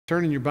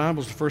Turn in your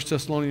Bibles to 1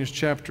 Thessalonians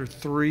chapter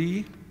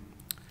 3.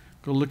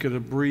 Go look at a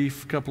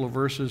brief couple of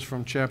verses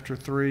from chapter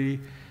 3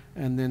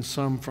 and then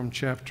some from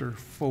chapter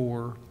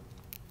 4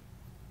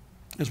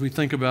 as we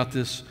think about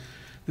this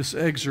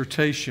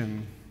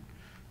exhortation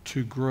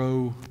to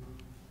grow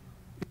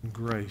in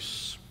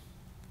grace.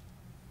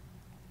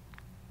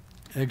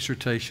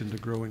 Exhortation to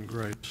grow in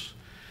grace.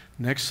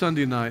 Next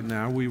Sunday night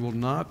now, we will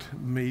not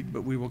meet,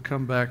 but we will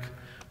come back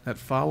that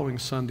following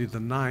Sunday, the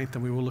 9th,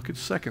 and we will look at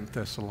 2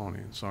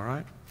 Thessalonians, all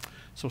right?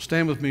 So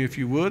stand with me if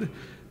you would,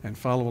 and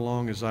follow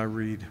along as I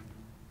read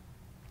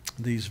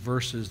these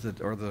verses that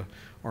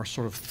are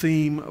sort of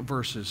theme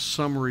verses,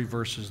 summary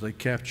verses. They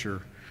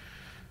capture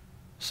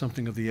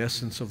something of the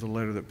essence of the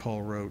letter that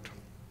Paul wrote.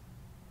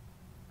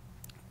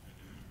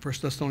 1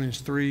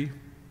 Thessalonians 3,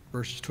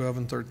 verses 12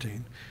 and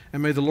 13.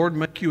 And may the Lord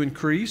make you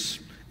increase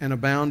and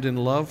abound in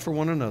love for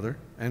one another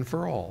and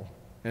for all,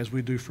 as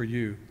we do for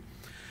you,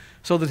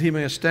 so that he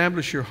may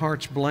establish your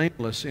hearts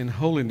blameless in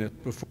holiness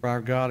before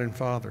our God and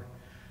Father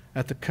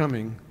at the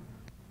coming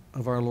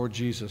of our Lord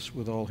Jesus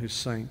with all his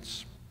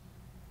saints.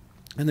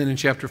 And then in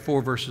chapter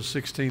 4, verses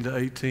 16 to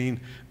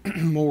 18,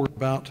 more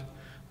about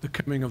the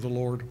coming of the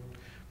Lord.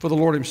 For the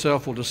Lord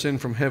himself will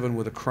descend from heaven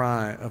with a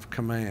cry of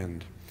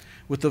command,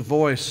 with the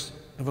voice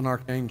of an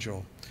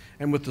archangel,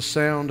 and with the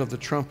sound of the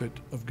trumpet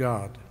of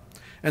God.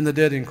 And the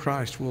dead in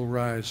Christ will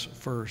rise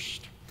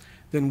first.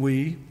 Then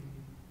we,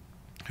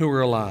 who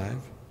are alive,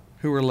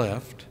 who are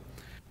left,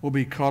 will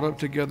be caught up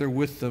together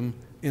with them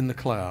in the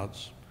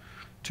clouds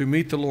to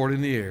meet the Lord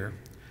in the air,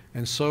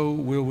 and so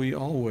will we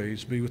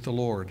always be with the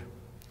Lord.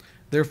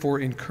 Therefore,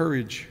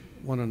 encourage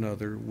one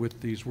another with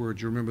these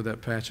words. You remember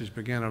that passage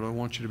began, I don't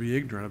want you to be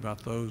ignorant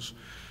about those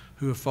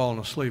who have fallen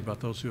asleep,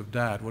 about those who have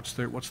died.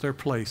 What's their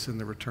place in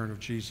the return of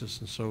Jesus?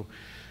 And so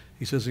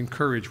he says,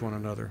 encourage one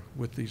another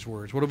with these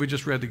words. What have we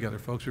just read together,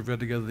 folks? We've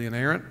read together the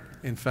inerrant,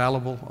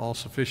 infallible,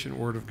 all-sufficient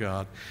Word of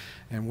God.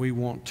 And we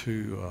want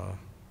to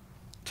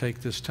take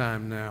this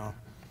time now.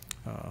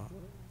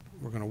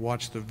 We're going to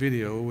watch the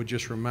video. I would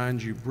just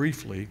remind you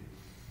briefly,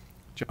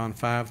 John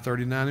 5,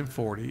 39 and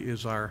 40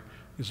 is our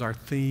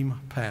theme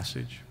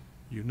passage.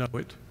 You know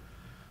it.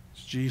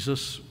 It's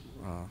Jesus,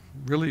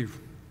 really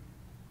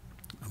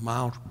a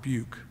mild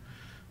rebuke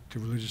to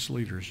religious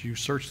leaders. You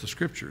search the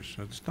Scriptures.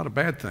 It's not a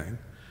bad thing.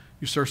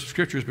 You search the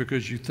Scriptures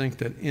because you think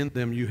that in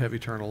them you have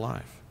eternal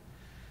life.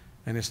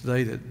 And it's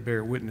they that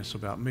bear witness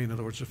about me. In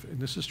other words, and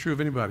this is true of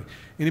anybody.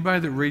 Anybody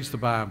that reads the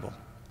Bible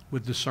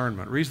with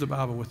discernment, reads the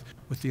Bible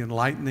with the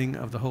enlightening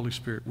of the Holy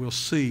Spirit, will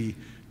see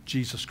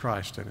Jesus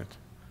Christ in it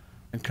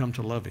and come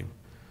to love him.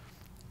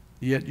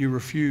 Yet you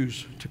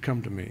refuse to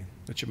come to me,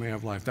 that you may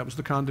have life. That was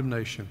the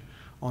condemnation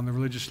on the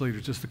religious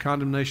leaders. It's the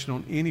condemnation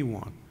on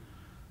anyone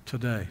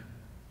today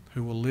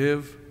who will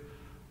live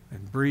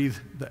and breathe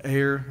the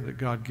air that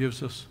God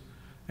gives us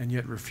and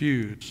yet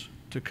refuse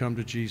to come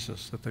to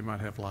Jesus that they might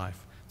have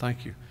life.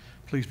 Thank you.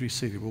 Please be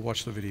seated. We'll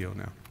watch the video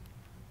now.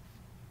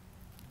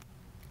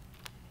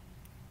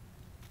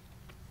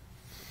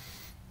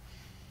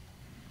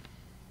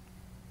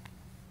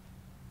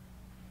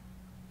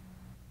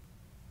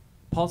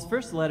 Paul's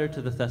first letter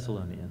to the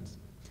Thessalonians.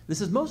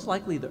 This is most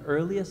likely the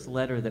earliest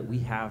letter that we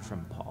have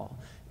from Paul,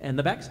 and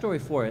the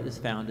backstory for it is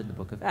found in the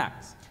book of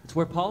Acts. It's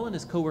where Paul and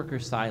his co-worker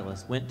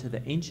Silas went to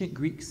the ancient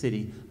Greek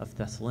city of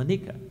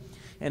Thessalonica.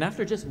 And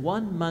after just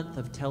 1 month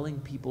of telling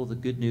people the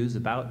good news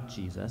about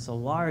Jesus, a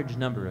large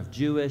number of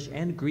Jewish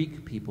and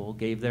Greek people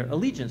gave their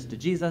allegiance to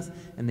Jesus,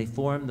 and they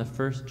formed the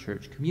first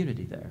church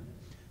community there.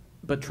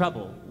 But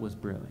trouble was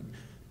brewing.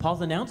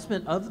 Paul's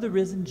announcement of the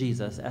risen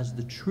Jesus as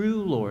the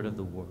true Lord of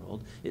the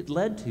world, it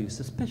led to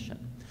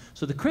suspicion.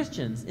 So the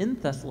Christians in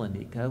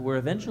Thessalonica were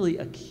eventually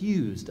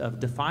accused of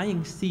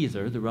defying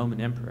Caesar, the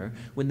Roman emperor,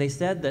 when they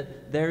said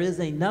that there is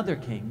another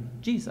king,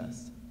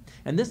 Jesus.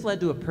 And this led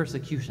to a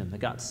persecution that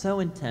got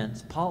so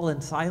intense, Paul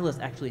and Silas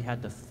actually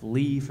had to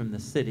flee from the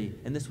city,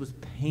 and this was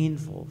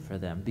painful for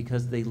them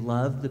because they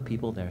loved the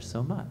people there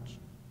so much.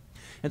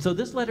 And so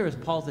this letter is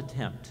Paul's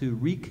attempt to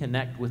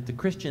reconnect with the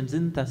Christians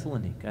in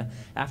Thessalonica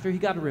after he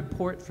got a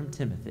report from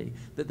Timothy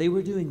that they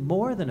were doing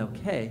more than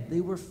okay.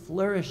 They were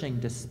flourishing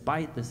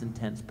despite this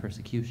intense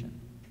persecution.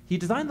 He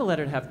designed the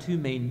letter to have two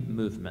main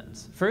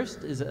movements.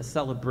 First is a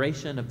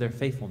celebration of their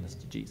faithfulness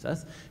to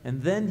Jesus,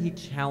 and then he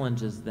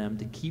challenges them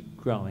to keep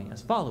growing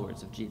as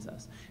followers of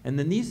Jesus. And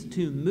then these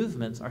two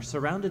movements are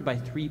surrounded by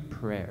three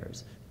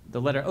prayers. The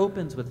letter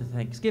opens with a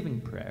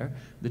thanksgiving prayer.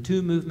 The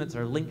two movements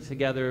are linked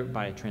together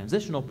by a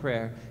transitional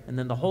prayer, and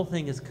then the whole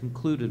thing is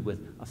concluded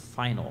with a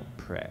final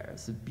prayer.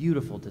 It's a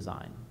beautiful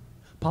design.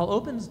 Paul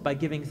opens by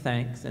giving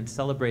thanks and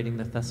celebrating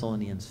the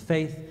Thessalonians'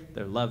 faith,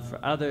 their love for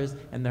others,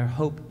 and their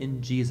hope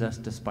in Jesus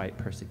despite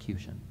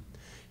persecution.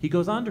 He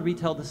goes on to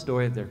retell the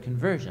story of their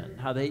conversion,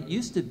 how they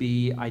used to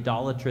be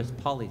idolatrous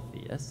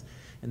polytheists,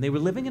 and they were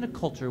living in a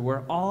culture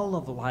where all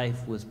of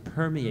life was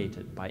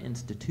permeated by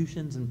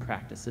institutions and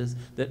practices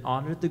that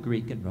honored the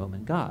Greek and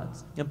Roman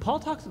gods. And Paul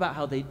talks about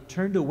how they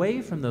turned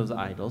away from those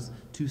idols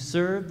to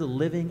serve the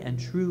living and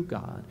true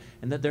God,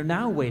 and that they're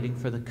now waiting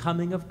for the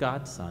coming of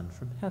God's Son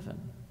from heaven.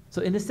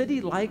 So in a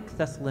city like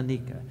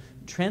Thessalonica,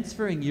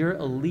 transferring your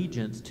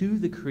allegiance to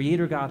the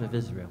Creator God of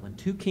Israel and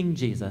to King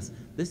Jesus,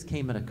 this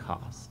came at a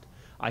cost.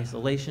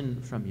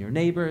 Isolation from your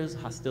neighbors,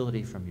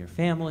 hostility from your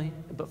family.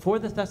 But for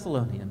the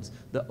Thessalonians,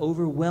 the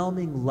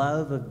overwhelming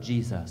love of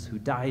Jesus who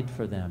died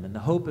for them and the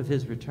hope of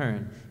his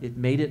return, it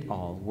made it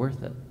all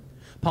worth it.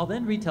 Paul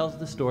then retells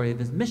the story of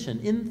his mission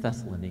in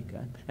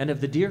Thessalonica and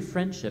of the dear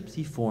friendships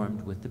he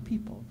formed with the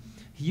people.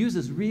 He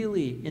uses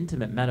really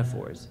intimate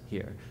metaphors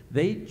here.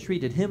 They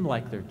treated him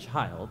like their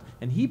child,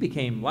 and he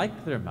became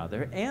like their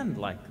mother and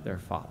like their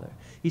father.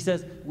 He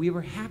says, "We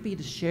were happy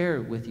to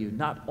share with you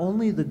not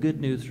only the good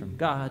news from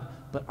God,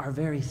 but our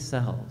very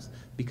selves,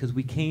 because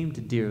we came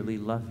to dearly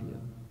love you."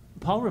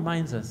 Paul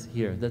reminds us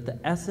here that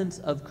the essence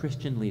of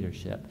Christian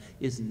leadership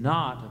is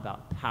not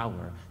about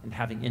power and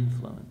having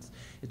influence.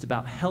 It's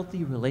about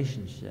healthy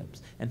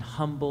relationships and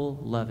humble,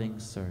 loving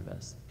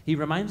service. He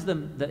reminds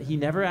them that he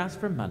never asked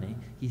for money.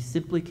 He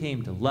simply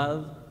came to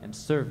love and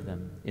serve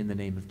them in the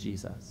name of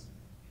Jesus.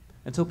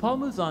 And so Paul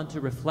moves on to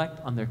reflect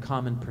on their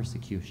common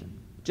persecution.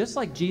 Just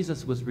like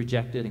Jesus was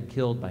rejected and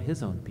killed by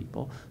his own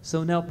people,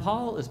 so now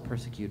Paul is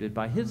persecuted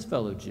by his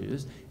fellow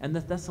Jews, and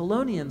the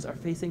Thessalonians are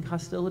facing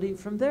hostility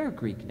from their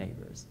Greek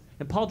neighbors.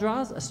 And Paul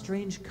draws a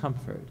strange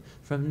comfort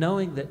from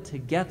knowing that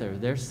together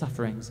their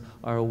sufferings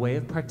are a way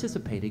of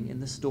participating in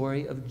the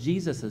story of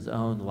Jesus'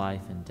 own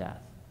life and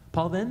death.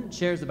 Paul then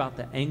shares about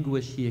the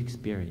anguish he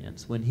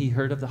experienced when he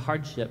heard of the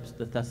hardships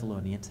the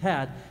Thessalonians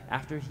had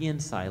after he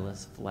and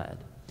Silas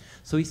fled.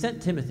 So he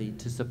sent Timothy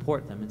to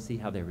support them and see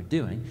how they were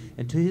doing.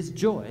 And to his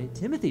joy,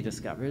 Timothy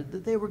discovered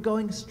that they were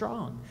going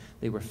strong.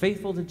 They were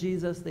faithful to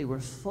Jesus. They were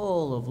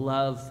full of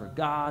love for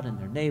God and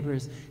their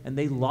neighbors. And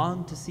they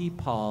longed to see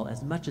Paul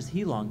as much as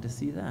he longed to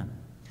see them.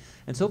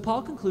 And so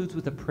Paul concludes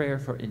with a prayer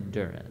for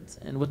endurance.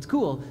 And what's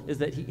cool is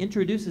that he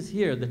introduces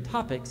here the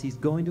topics he's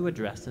going to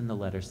address in the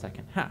letter's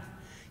second half.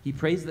 He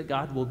prays that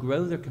God will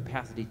grow their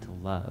capacity to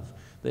love,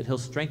 that he'll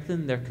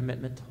strengthen their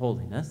commitment to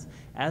holiness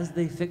as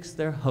they fix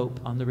their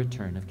hope on the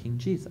return of King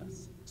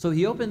Jesus. So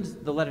he opens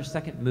the letter's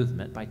second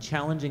movement by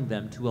challenging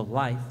them to a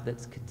life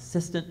that's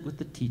consistent with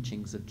the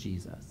teachings of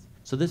Jesus.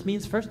 So this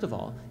means, first of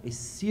all, a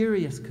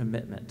serious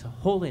commitment to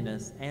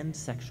holiness and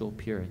sexual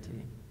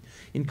purity.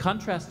 In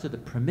contrast to the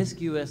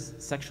promiscuous,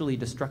 sexually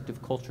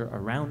destructive culture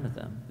around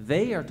them,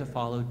 they are to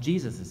follow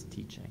Jesus'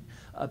 teaching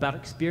about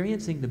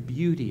experiencing the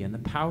beauty and the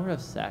power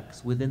of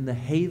sex within the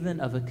haven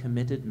of a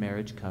committed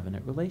marriage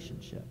covenant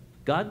relationship.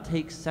 God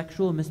takes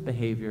sexual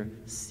misbehavior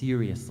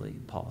seriously,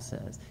 Paul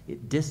says.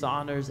 It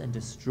dishonors and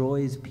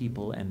destroys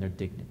people and their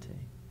dignity.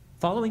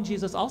 Following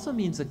Jesus also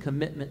means a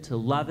commitment to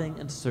loving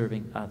and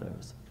serving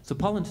others. So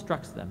Paul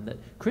instructs them that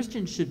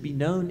Christians should be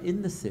known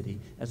in the city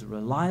as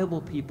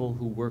reliable people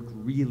who work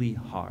really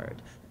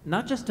hard,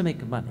 not just to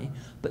make money,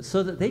 but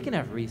so that they can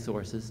have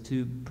resources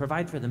to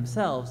provide for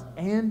themselves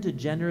and to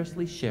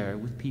generously share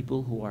with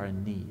people who are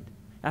in need.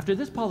 After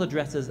this, Paul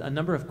addresses a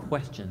number of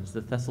questions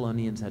the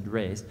Thessalonians had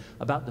raised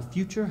about the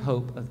future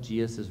hope of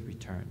Jesus'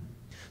 return.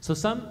 So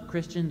some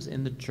Christians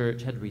in the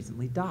church had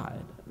recently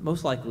died,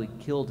 most likely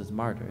killed as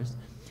martyrs,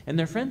 and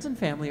their friends and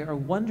family are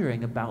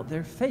wondering about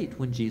their fate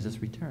when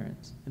Jesus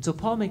returns. And so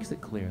Paul makes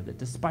it clear that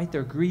despite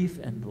their grief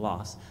and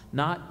loss,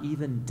 not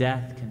even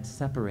death can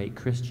separate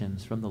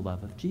Christians from the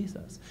love of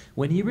Jesus.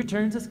 When he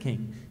returns as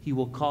king, he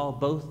will call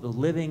both the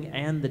living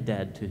and the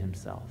dead to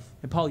himself.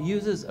 And Paul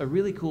uses a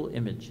really cool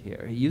image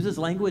here. He uses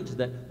language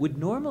that would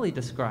normally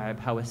describe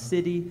how a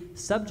city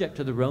subject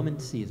to the Roman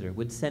Caesar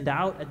would send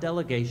out a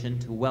delegation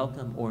to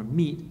welcome or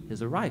meet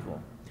his arrival.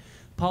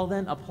 Paul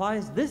then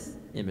applies this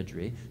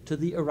imagery to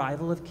the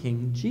arrival of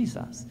King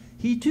Jesus.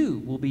 He too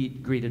will be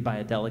greeted by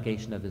a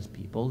delegation of his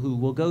people who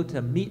will go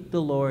to meet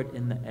the Lord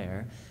in the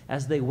air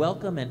as they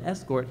welcome and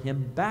escort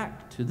him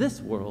back to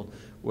this world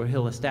where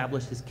he'll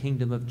establish his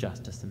kingdom of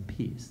justice and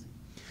peace.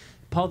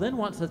 Paul then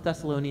wants the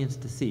Thessalonians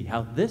to see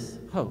how this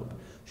hope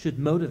should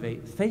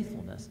motivate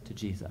faithfulness to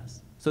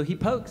Jesus. So he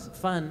pokes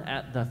fun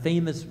at the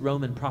famous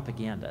Roman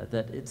propaganda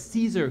that it's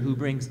Caesar who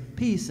brings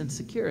peace and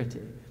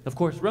security. Of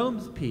course,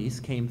 Rome's peace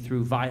came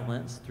through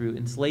violence, through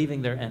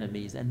enslaving their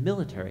enemies, and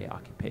military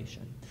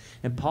occupation.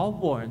 And Paul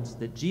warns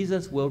that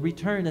Jesus will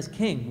return as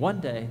king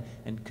one day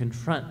and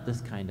confront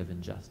this kind of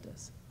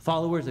injustice.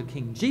 Followers of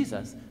King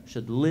Jesus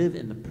should live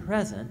in the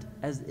present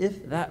as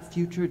if that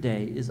future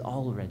day is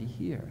already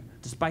here.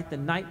 Despite the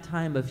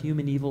nighttime of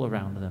human evil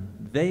around them,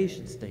 they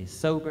should stay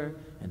sober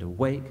and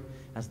awake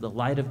as the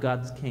light of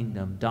God's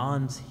kingdom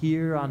dawns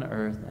here on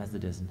earth as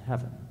it is in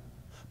heaven.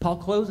 Paul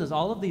closes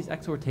all of these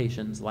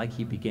exhortations like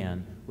he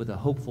began, with a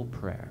hopeful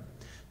prayer,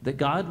 that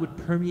God would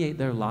permeate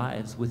their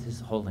lives with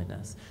his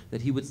holiness,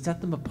 that he would set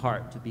them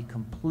apart to be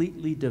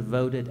completely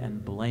devoted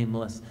and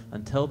blameless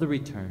until the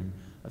return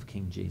of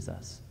King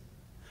Jesus.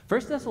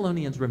 1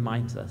 Thessalonians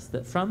reminds us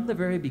that from the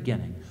very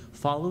beginning,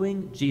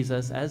 following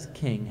Jesus as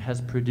king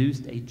has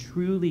produced a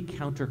truly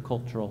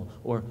countercultural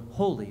or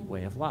holy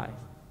way of life.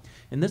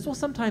 And this will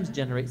sometimes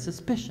generate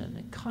suspicion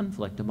and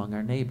conflict among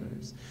our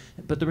neighbors.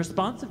 But the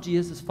response of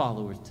Jesus'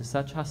 followers to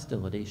such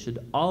hostility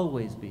should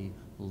always be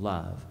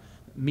love.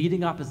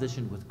 meeting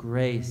opposition with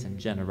grace and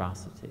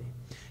generosity.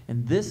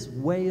 And this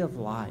way of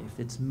life,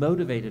 it's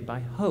motivated by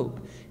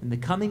hope in the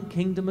coming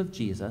kingdom of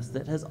Jesus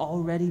that has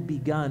already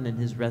begun in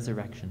his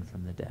resurrection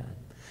from the dead.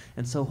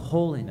 And so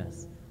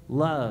holiness,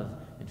 love,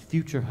 and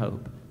future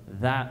hope,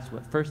 that's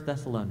what 1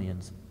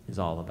 Thessalonians is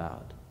all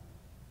about.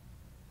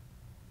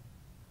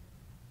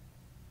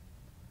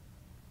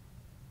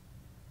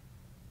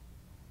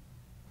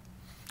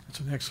 It's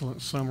an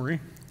excellent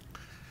summary.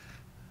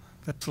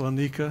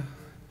 Thessalonica,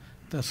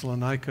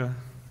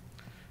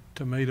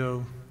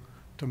 tomato.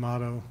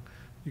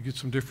 You get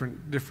some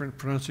different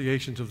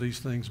pronunciations of these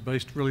things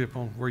based really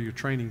upon where your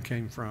training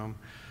came from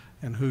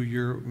and who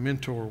your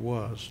mentor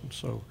was. And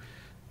so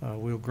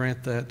we'll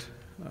grant that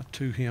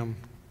to him,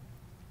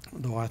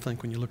 though I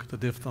think when you look at the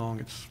diphthong,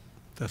 it's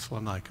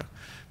Thessalonica.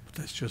 But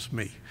that's just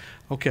me.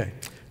 Okay,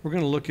 we're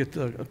going to look at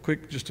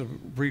just a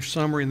brief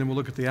summary, and then we'll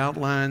look at the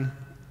outline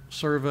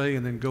survey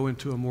and then go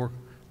into a more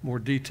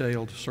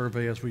detailed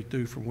survey as we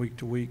do from week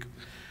to week.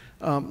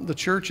 The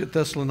church at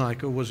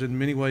Thessalonica was in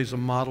many ways a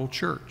model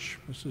church.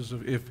 This is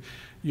if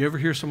you ever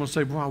hear someone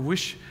say, well,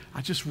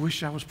 I just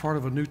wish I was part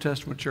of a New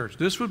Testament church.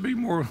 This would be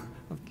more,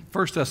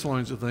 1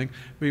 Thessalonians, I think,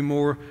 be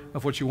more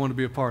of what you want to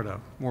be a part of,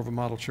 more of a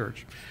model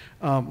church.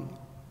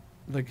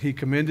 He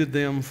commended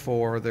them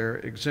for their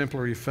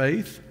exemplary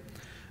faith,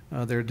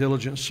 their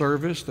diligent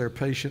service, their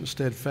patient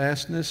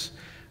steadfastness,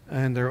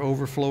 and their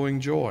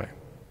overflowing joy.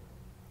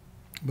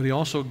 But he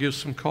also gives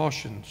some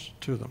cautions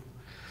to them.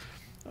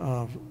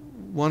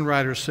 One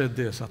writer said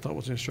this, I thought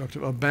was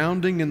instructive: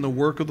 abounding in the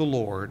work of the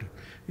Lord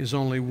is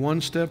only one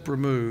step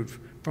removed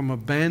from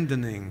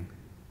abandoning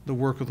the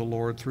work of the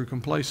Lord through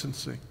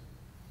complacency.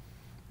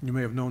 You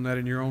may have known that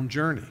in your own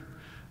journey.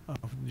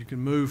 You can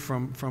move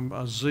from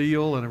a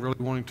zeal and a really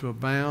wanting to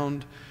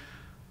abound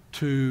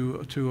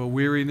to a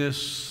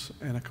weariness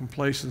and a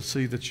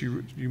complacency that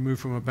you move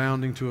from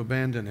abounding to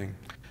abandoning.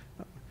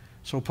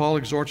 So Paul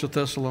exhorts the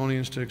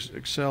Thessalonians to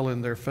excel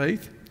in their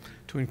faith,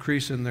 to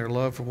increase in their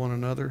love for one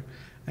another,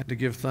 and to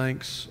give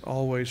thanks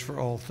always for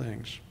all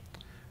things.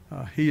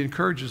 He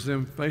encourages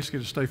them basically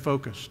to stay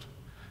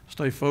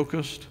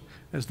focused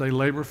as they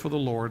labor for the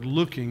Lord,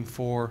 looking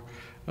for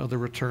the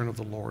return of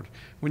the Lord.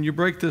 When you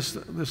break this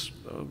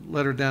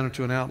letter down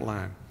into an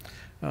outline,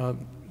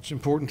 it's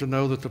important to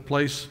know that the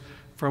place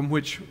from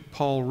which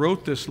Paul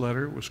wrote this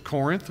letter was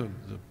Corinth. The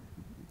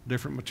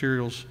different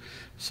materials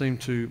seem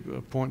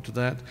to point to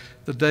that.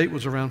 The date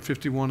was around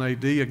 51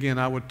 AD. Again,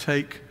 I would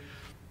take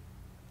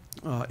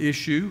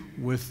issue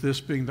with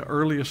this being the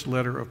earliest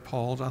letter of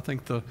Paul's. I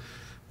think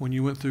when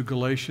you went through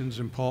Galatians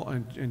and Paul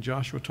and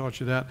Joshua taught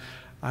you that,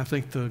 I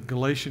think the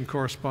Galatian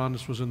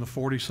correspondence was in the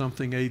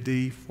 40-something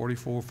AD,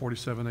 44,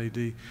 47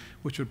 AD,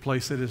 which would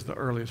place it as the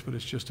earliest, but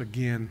it's just,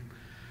 again,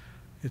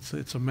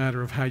 it's a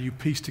matter of how you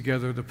piece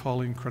together the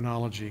Pauline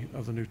chronology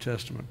of the New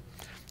Testament.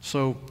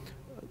 So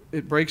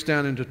it breaks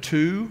down into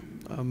two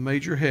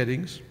major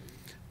headings.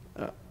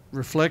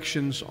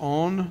 Reflections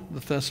on the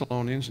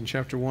Thessalonians in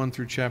chapter 1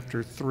 through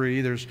chapter 3.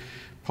 There's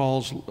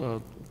Paul's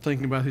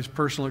thinking about his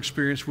personal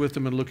experience with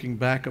them and looking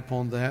back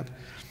upon that.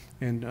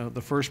 In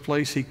the first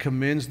place, he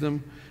commends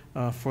them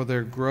for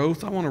their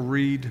growth. I want to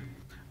read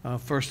 1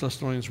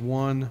 Thessalonians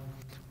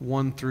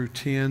 1 through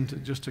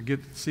 10 just to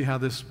see how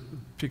this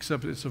picks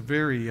up. It's a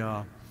very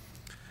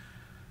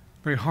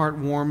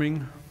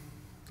heartwarming,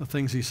 the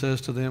things he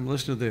says to them.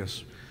 Listen to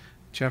this.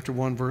 Chapter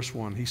 1, verse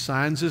 1. He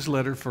signs his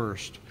letter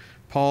first.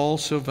 Paul,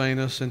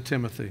 Silvanus, and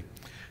Timothy,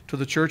 to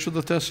the church of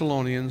the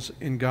Thessalonians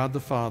in God the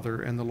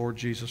Father and the Lord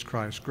Jesus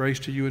Christ. Grace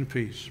to you and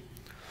peace.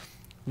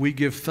 We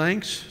give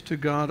thanks to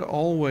God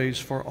always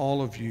for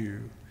all of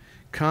you,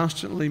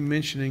 constantly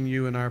mentioning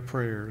you in our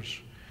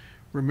prayers,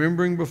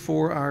 remembering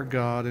before our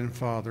God and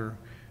Father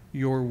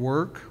your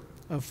work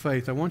of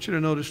faith. I want you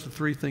to notice the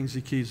three things he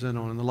keys in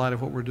on in the light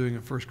of what we're doing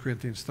in 1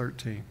 Corinthians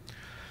 13.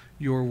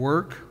 Your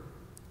work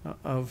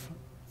of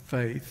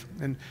faith.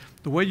 And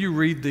the way you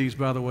read these,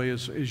 by the way,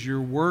 is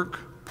your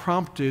work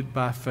prompted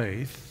by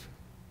faith.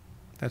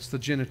 That's the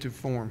genitive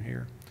form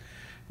here.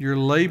 Your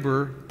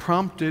labor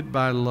prompted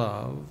by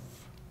love,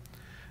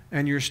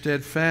 and your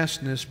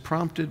steadfastness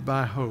prompted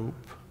by hope.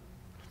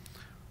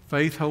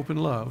 Faith, hope, and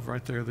love,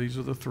 right there. These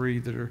are the three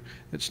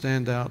that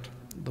stand out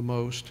the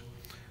most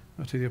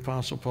to the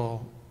Apostle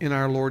Paul in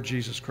our Lord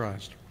Jesus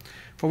Christ.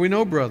 For we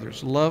know,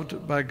 brothers,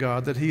 loved by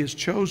God, that he has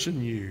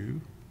chosen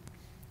you.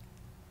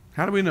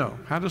 How do we know?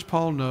 How does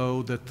Paul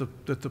know that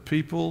the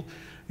people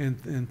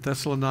in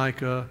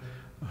Thessalonica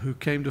who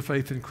came to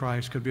faith in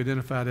Christ could be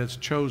identified as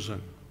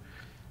chosen?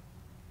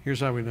 Here's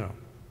how we know.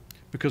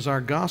 Because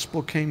our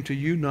gospel came to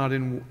you not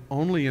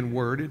only in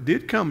word. It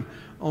did come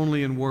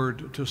only in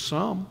word to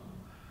some.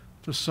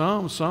 To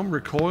some. Some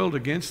recoiled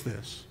against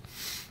this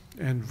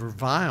and were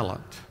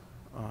violent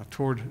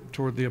toward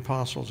the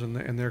apostles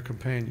and their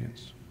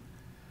companions.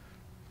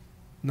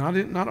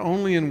 Not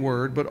only in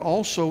word, but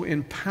also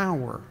in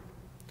power.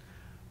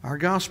 Our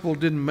gospel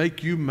didn't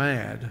make you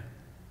mad.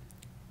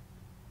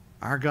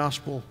 Our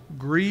gospel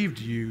grieved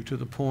you to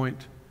the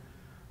point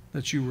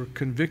that you were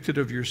convicted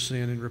of your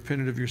sin and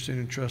repented of your sin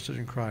and trusted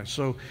in Christ.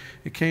 So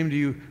it came to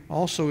you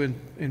also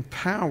in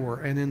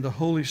power and in the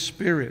Holy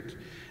Spirit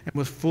and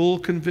with full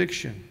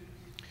conviction.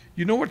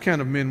 You know what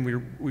kind of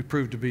men we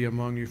proved to be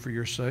among you for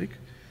your sake.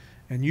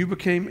 And you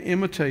became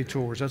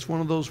imitators. That's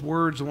one of those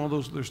words,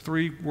 there's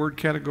 3 word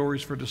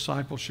categories for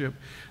discipleship.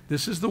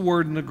 This is the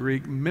word in the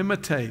Greek,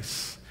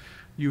 mimetes.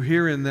 You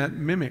hear in that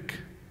mimic.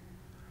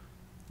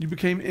 You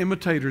became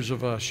imitators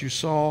of us. You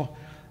saw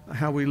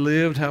how we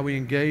lived, how we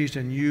engaged,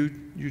 and you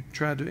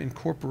tried to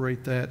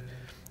incorporate that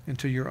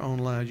into your own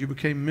lives. You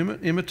became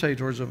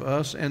imitators of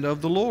us and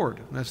of the Lord.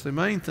 And that's the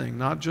main thing.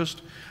 Not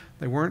just,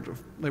 they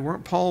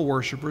weren't Paul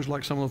worshipers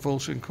like some of the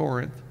folks in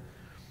Corinth.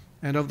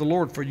 And of the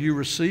Lord, for you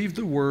received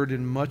the word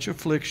in much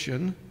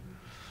affliction.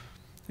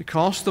 It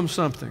cost them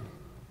something.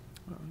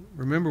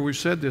 Remember, we've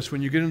said this,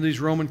 when you get into these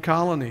Roman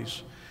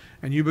colonies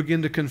and you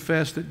begin to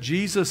confess that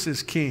Jesus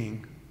is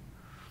king,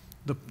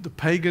 the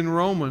pagan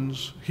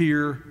Romans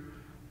hear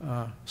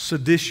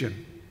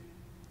sedition.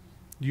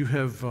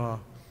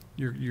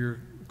 You're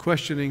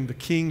questioning the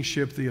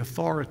kingship, the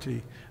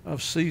authority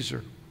of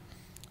Caesar.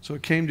 So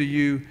it came to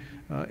you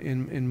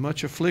in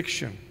much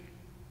affliction,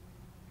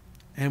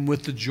 and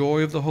with the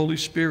joy of the Holy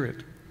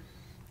Spirit.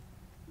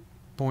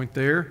 Point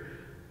there,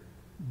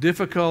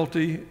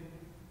 difficulty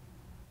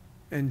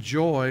and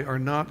joy are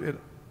not at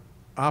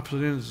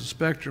opposite ends of the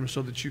spectrum,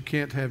 so that you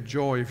can't have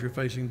joy if you're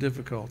facing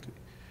difficulty.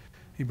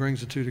 He brings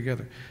the two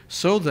together.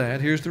 So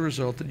that, here's the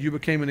result, that you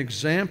became an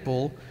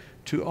example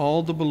to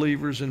all the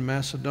believers in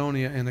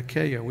Macedonia and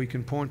Achaia. We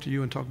can point to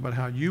you and talk about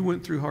how you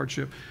went through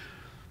hardship,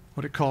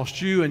 what it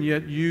cost you, and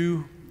yet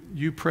you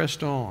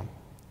pressed on.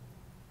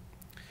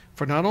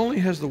 For not only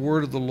has the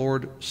word of the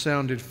Lord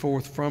sounded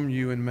forth from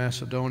you in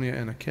Macedonia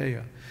and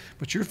Achaia,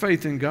 but your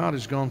faith in God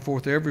has gone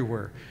forth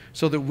everywhere,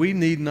 so that we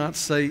need not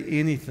say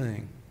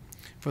anything.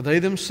 For they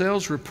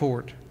themselves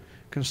report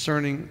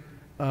concerning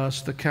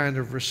us the kind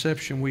of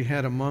reception we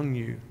had among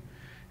you,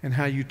 and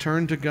how you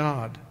turned to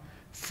God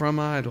from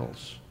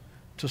idols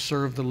to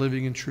serve the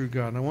living and true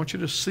God. And I want you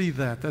to see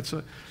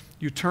that.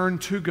 You turn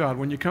to God.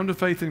 When you come to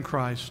faith in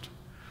Christ,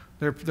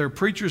 there are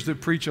preachers that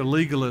preach a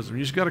legalism.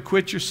 You just got to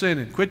quit your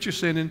sinning. Quit your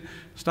sinning.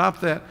 Stop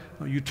that.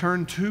 No, you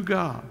turn to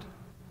God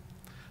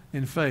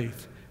in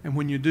faith. And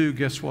when you do,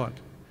 guess what?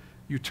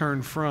 You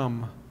turn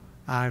from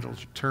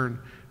idols. You turn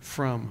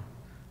from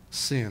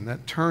sin.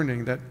 That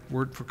turning, that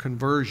word for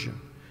conversion,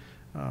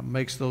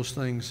 makes those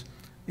things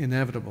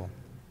inevitable.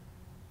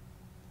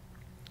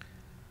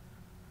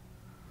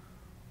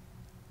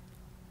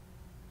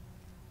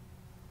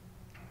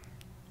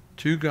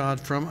 To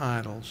God from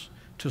idols,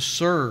 to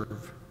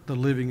serve the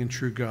living and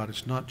true God.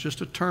 It's not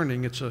just a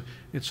turning, it's a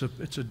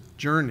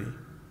journey.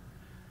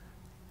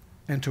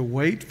 And to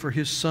wait for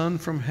his Son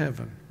from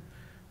heaven,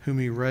 whom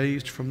he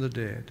raised from the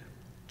dead,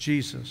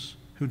 Jesus,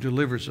 who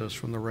delivers us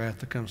from the wrath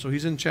to come. So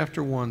he's in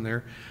chapter 1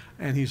 there,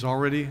 and he's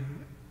already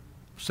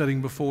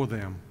setting before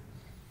them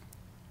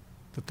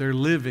that they're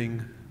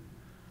living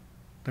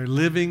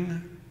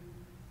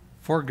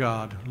for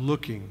God,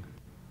 looking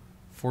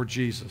for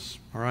Jesus.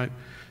 All right?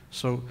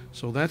 So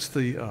that's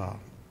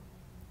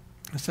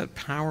that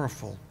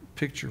powerful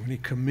picture when he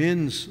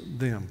commends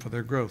them for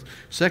their growth.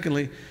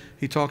 Secondly,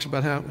 he talks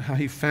about how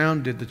he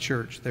founded the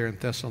church there in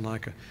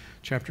Thessalonica,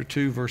 chapter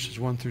 2, verses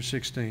 1 through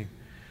 16.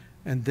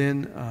 And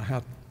then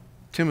how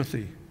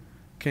Timothy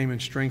came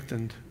and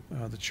strengthened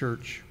the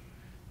church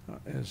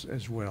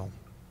as well.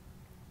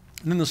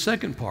 And then the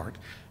second part,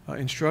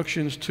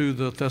 instructions to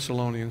the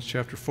Thessalonians,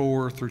 chapter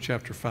 4 through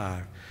chapter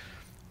 5.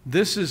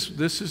 This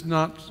is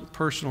not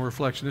personal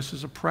reflection. This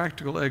is a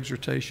practical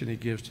exhortation he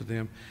gives to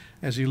them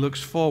as he looks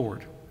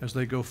forward, as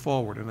they go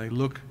forward and they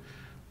look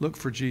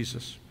for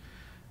Jesus.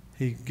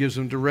 He gives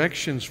them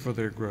directions for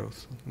their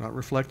growth, not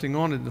reflecting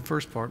on it in the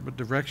first part, but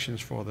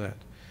directions for that.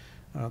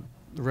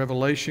 The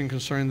revelation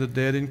concerning the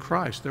dead in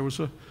Christ. There was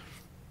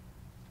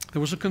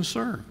a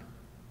concern.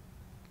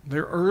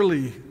 They're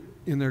early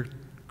in their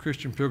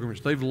Christian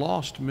pilgrimage. They've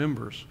lost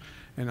members,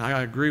 and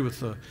I agree with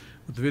the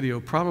video,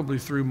 probably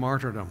through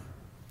martyrdom.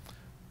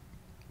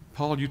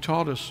 Paul, you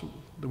taught us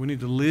that we need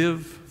to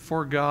live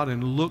for God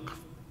and look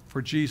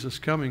for Jesus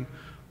coming.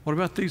 What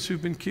about these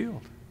who've been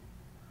killed?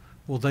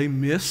 Will they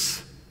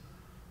miss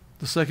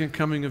the second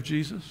coming of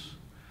Jesus?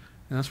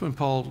 And that's when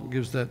Paul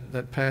gives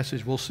that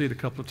passage. We'll see it a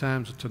couple of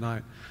times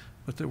tonight,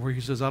 but where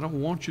he says, I don't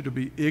want you to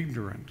be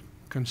ignorant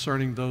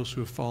concerning those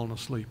who have fallen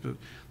asleep.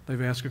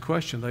 They've asked a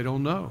question. They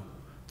don't know.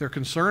 Their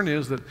concern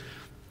is that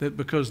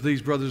because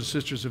these brothers and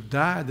sisters have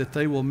died, that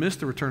they will miss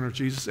the return of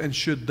Jesus. And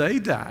should they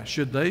die,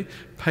 should they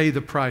pay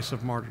the price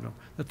of martyrdom,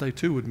 that they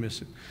too would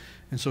miss it.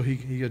 And so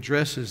he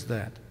addresses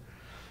that.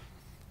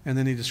 And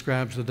then he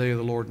describes the day of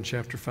the Lord in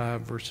chapter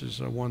 5,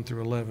 verses 1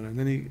 through 11. And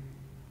then he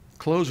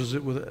closes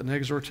it with an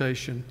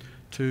exhortation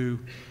to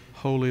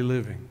holy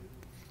living.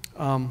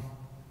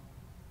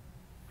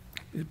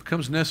 It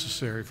becomes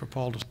necessary for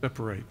Paul to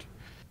separate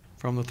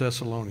from the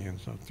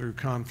Thessalonians through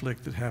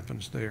conflict that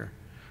happens there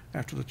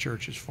after the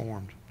church is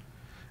formed.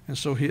 And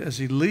so as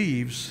he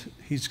leaves,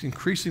 he's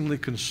increasingly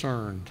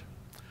concerned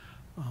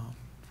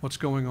What's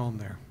going on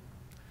there?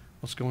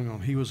 What's going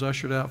on? He was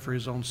ushered out for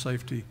his own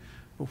safety,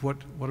 but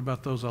what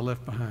about those I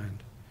left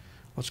behind?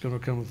 What's going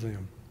to come of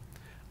them?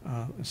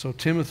 And so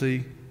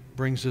Timothy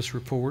brings this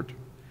report,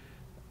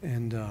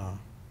 and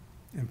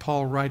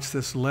Paul writes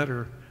this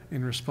letter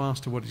in response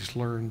to what he's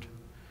learned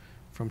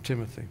from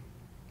Timothy.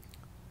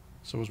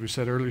 So as we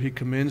said earlier, he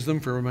commends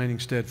them for remaining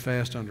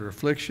steadfast under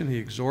affliction. He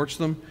exhorts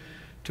them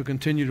to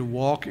continue to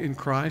walk in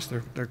Christ,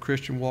 their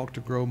Christian walk to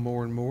grow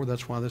more and more.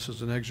 That's why this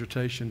is an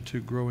exhortation to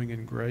growing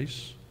in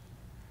grace.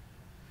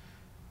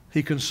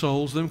 He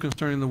consoles them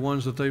concerning the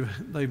ones that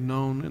they've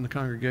known in the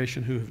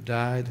congregation who have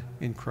died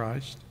in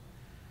Christ.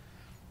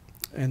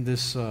 And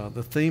this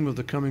the theme of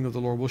the coming of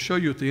the Lord. We'll show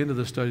you at the end of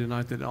this study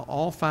tonight that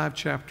all 5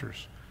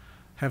 chapters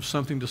have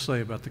something to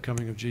say about the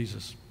coming of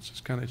Jesus.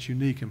 It's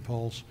unique in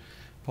Paul's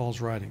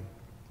writing.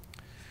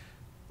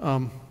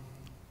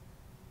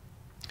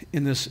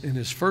 In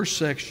his first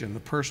section, the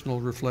personal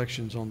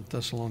reflections on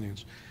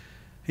Thessalonians,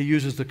 he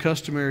uses the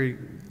customary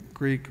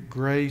Greek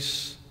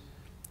grace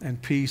and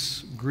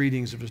peace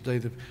greetings of his day.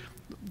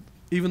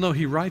 Even though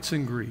he writes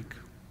in Greek,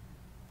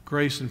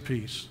 grace and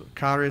peace,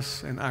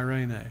 charis and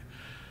eirene.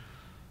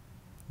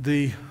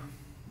 The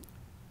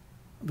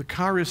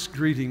charis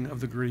greeting of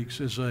the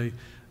Greeks is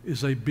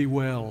a be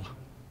well.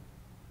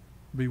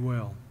 Be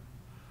well.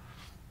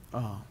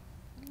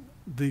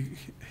 The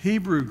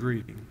Hebrew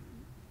greeting,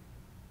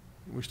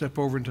 we step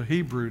over into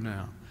Hebrew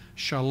now,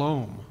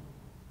 shalom.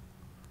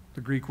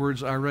 The Greek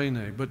word's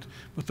eirene, but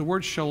the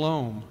word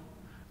shalom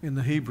in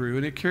the Hebrew,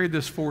 and it carried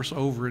this force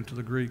over into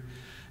the Greek,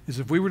 is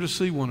if we were to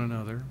see one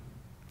another,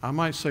 I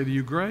might say to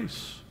you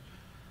grace,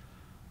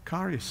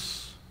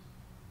 charis,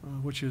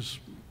 which is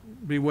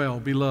be well,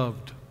 be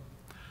loved.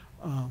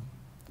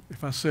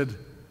 If I said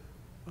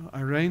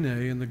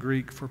eirene in the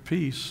Greek for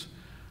peace,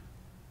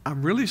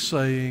 I'm really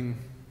saying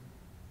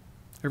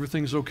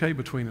everything's okay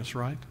between us,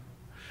 right?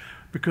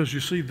 Because you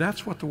see,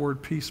 that's what the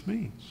word peace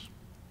means.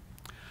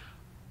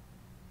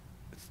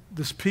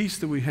 This peace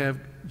that we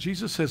have,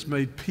 Jesus has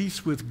made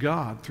peace with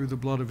God through the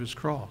blood of his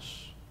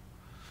cross.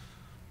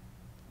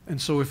 And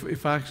so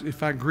if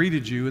I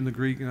greeted you in the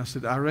Greek and I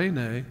said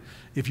eirene,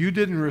 if you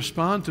didn't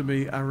respond to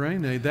me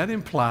eirene, that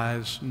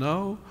implies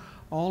no,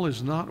 all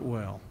is not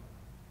well.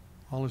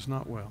 All is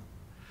not well.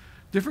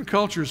 Different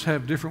cultures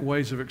have different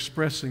ways of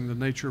expressing the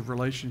nature of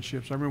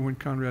relationships. I remember when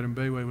Conrad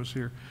Mbewe was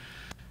here,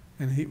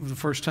 and the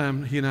first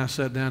time he and I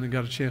sat down and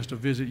got a chance to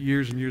visit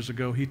years and years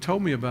ago, he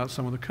told me about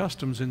some of the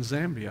customs in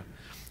Zambia.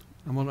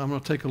 I'm going to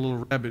take a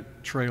little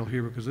rabbit trail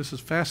here because this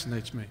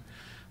fascinates me.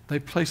 They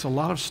place a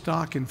lot of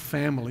stock in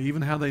family,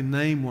 even how they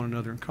name one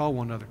another and call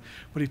one another.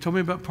 But he told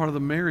me about part of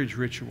the marriage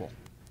ritual.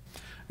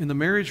 In the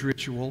marriage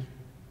ritual,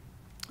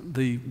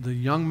 the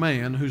young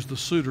man who's the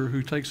suitor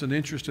who takes an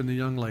interest in the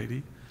young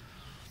lady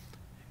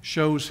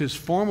shows his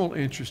formal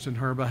interest in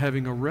her by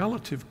having a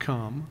relative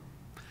come.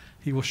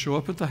 He will show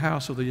up at the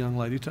house of the young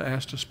lady to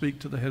ask to speak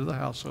to the head of the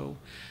household,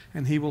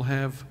 and he will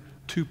have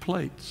 2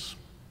 plates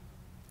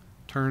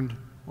turned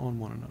on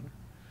one another.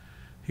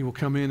 He will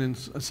come in and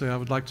say, I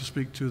would like to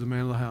speak to the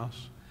man of the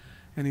house.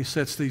 And he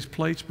sets these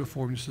plates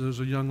before him. He says, there's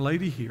a young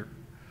lady here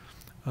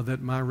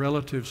that my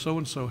relative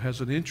so-and-so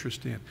has an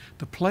interest in.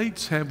 The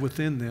plates have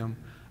within them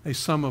a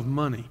sum of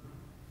money.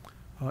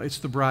 It's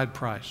the bride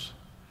price.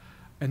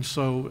 And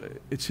so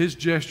it's his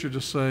gesture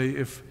to say,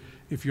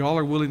 if y'all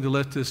are willing to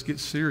let this get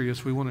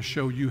serious, we want to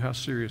show you how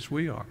serious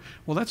we are.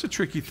 Well, that's a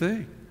tricky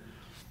thing.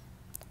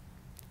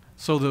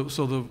 So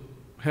the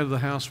head of the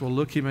house will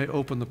look. He may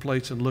open the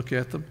plates and look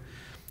at them.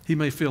 He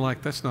may feel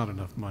like that's not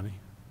enough money.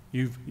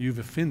 You've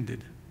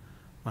offended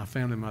my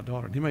family and my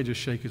daughter. And he may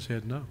just shake his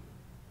head no.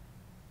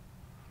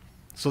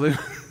 So then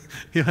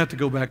he'll have to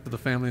go back to the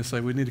family and say,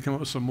 we need to come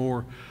up with some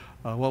more,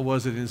 what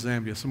was it in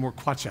Zambia? Some more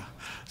kwacha.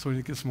 So we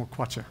need to get some more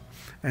kwacha.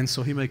 And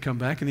so he may come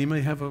back and he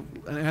may have an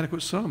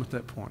adequate sum at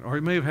that point. Or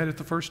he may have had it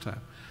the first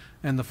time.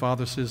 And the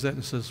father says that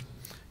and says,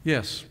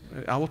 yes,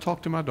 I will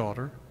talk to my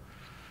daughter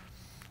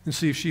and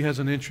see if she has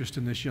an interest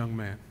in this young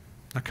man.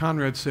 Now,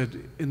 Conrad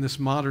said in this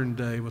modern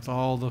day with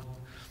all the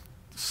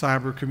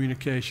cyber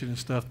communication and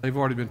stuff, they've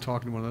already been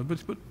talking to one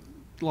another, but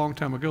a long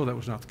time ago that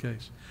was not the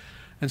case.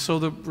 And so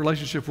the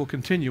relationship will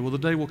continue. Well, the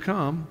day will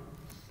come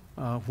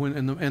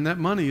and that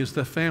money is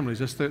the family's.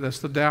 That's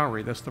the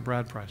dowry. That's the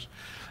bride price.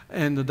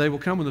 And the day will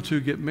come when the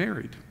two get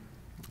married.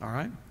 All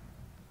right?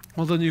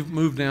 Well, then you've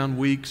moved down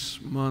weeks,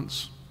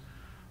 months.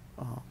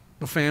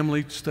 The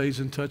family stays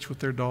in touch with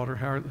their daughter.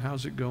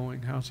 How's it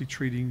going? How's he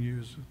treating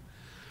you?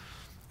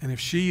 And if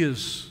she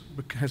has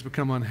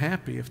become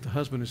unhappy, if the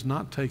husband is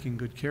not taking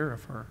good care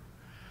of her,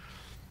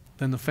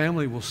 then the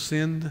family will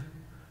send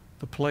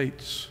the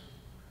plates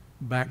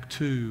back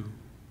to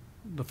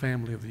the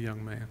family of the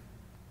young man.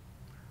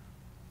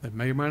 They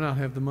may or may not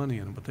have the money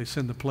in them, but they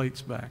send the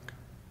plates back.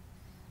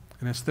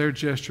 And it's their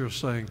gesture of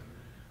saying,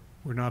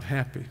 we're not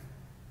happy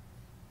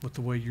with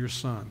the way your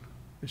son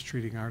is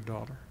treating our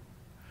daughter.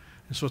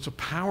 And so it's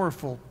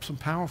some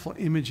powerful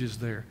images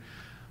there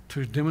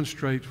to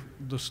demonstrate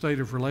the state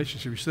of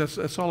relationship. You see,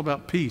 that's all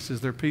about peace. Is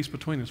there peace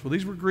between us? Well,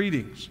 these were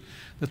greetings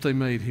that they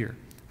made here.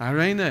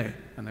 irene,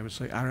 and they would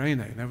say irene.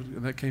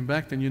 And that came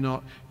back, then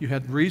you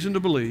had reason to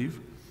believe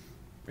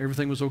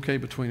everything was okay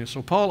between us.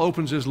 So Paul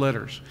opens his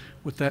letters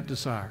with that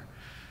desire,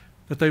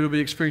 that they would be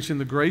experiencing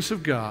the grace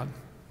of God,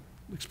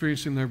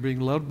 experiencing their being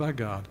loved by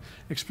God,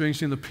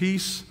 experiencing the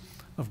peace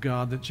of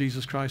God that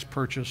Jesus Christ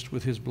purchased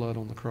with his blood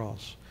on the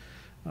cross.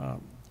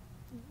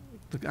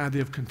 The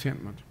idea of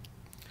contentment.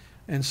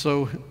 And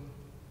so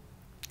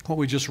what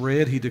we just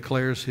read, he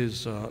declares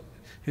his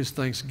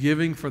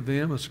thanksgiving for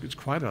them. It's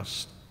quite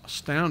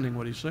astounding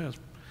what he says.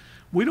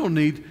 We don't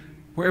need,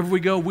 wherever we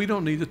go, we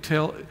don't need to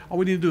tell, all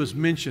we need to do is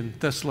mention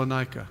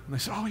Thessalonica. And they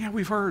say, oh yeah,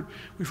 we've heard,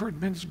 man,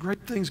 there's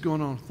great things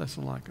going on in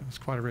Thessalonica. It's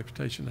quite a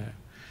reputation to have.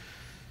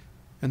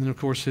 And then of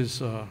course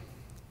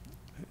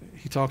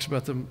he talks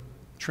about them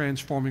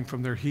transforming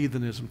from their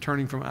heathenism,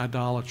 turning from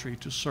idolatry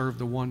to serve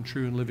the one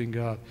true and living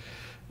God,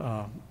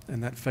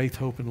 and that faith,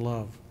 hope, and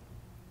love.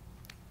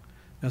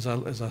 As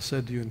I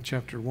said to you in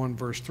chapter 1,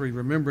 verse 3,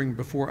 remembering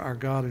before our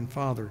God and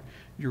Father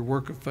your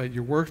work of faith,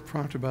 your work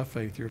prompted by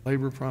faith, your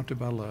labor prompted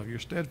by love, your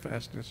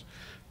steadfastness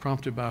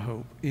prompted by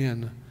hope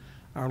in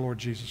our Lord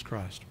Jesus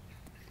Christ.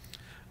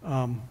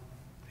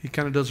 He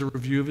kind of does a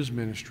review of his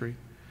ministry.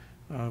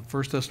 1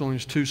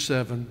 Thessalonians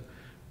 2:7,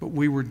 but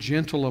we were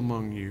gentle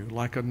among you,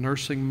 like a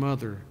nursing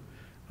mother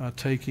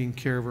taking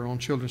care of her own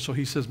children. So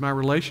he says, my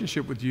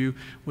relationship with you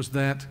was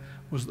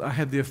I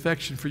had the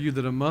affection for you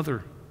that a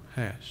mother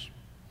has.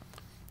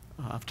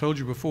 I've told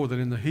you before that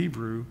in the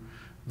Hebrew,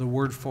 the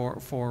word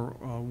for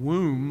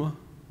womb,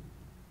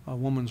 a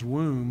woman's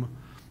womb,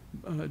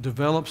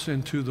 develops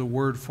into the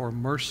word for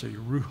mercy,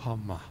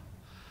 ruhama.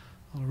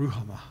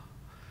 Ruhama,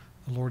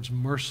 the Lord's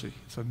mercy.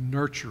 It's a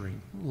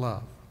nurturing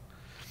love.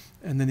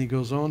 And then he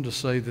goes on to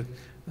say that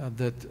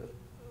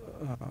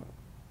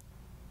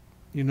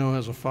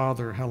as a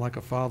father, how like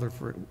a father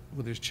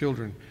with his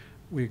children,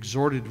 we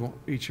exhorted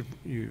each of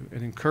you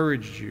and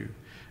encouraged you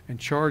and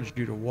charged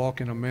you to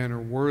walk in a manner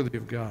worthy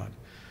of God,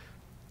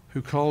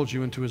 who called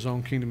you into his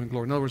own kingdom and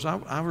glory. In other words,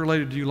 I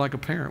related to you like a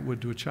parent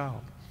would to a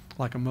child,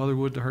 like a mother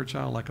would to her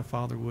child, like a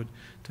father would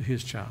to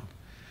his child.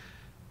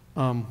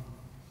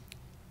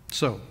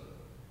 So,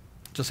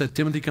 just said,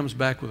 Timothy comes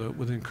back with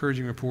an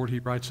encouraging report. He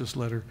writes this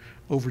letter,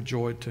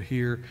 overjoyed to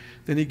hear.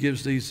 Then he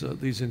gives these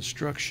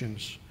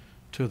instructions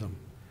to them.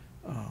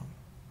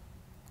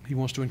 He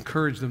wants to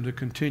encourage them to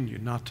continue,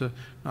 not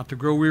to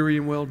grow weary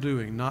in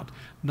well-doing. Not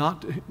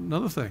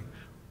another thing,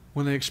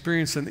 when they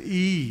experience an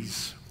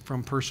ease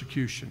from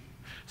persecution.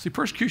 See,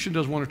 persecution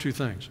does one or two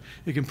things.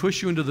 It can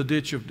push you into the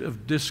ditch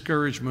of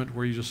discouragement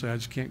where you just say, I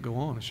just can't go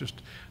on.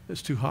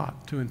 It's too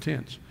hot, too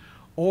intense.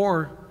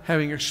 Or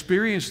having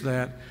experienced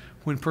that,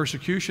 when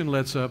persecution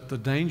lets up, the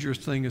dangerous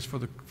thing is for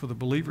the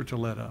believer to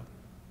let up.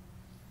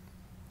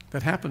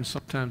 That happens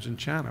sometimes in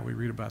China. We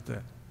read about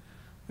that.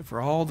 For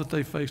all that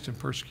they faced in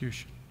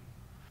persecution.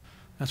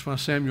 That's why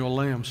Samuel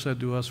Lamb said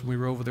to us when we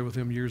were over there with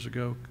him years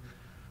ago,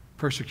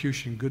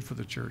 persecution good for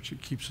the church.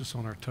 It keeps us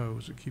on our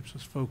toes. It keeps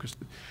us focused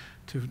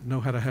to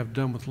know how to have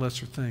done with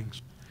lesser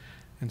things.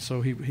 And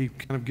so he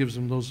kind of gives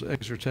them those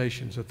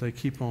exhortations that they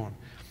keep on.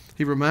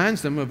 He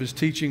reminds them of his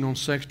teaching on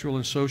sexual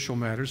and social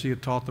matters. He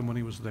had taught them when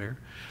he was there.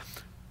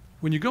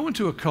 When you go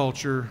into a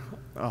culture,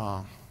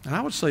 and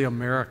I would say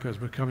America is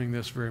becoming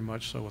this very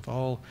much so with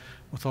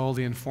all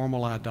the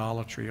informal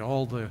idolatry,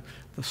 all the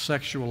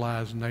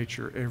sexualized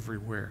nature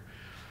everywhere,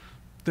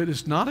 that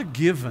it's not a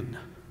given.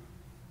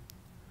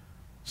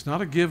 It's not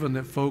a given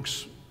that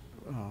folks'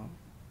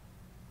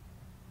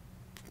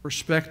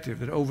 perspective,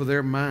 that over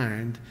their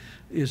mind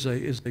is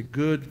a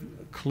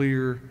good,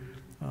 clear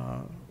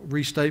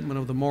restatement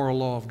of the moral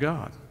law of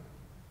God.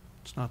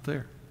 It's not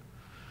there.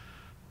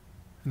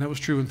 And that was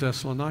true in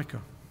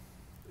Thessalonica.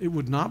 It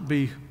would not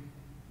be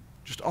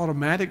just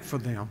automatic for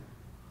them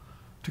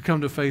to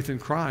come to faith in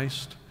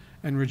Christ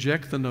and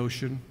reject the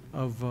notion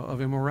of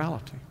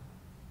immorality.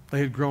 They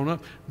had grown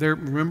up.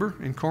 Remember,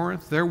 in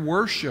Corinth, their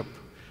worship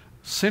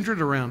centered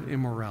around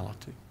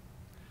immorality.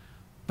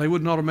 They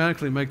wouldn't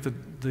automatically make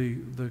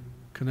the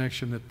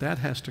connection that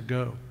has to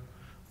go.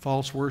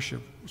 False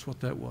worship was what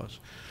that was.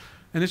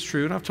 And it's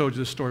true, and I've told you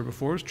this story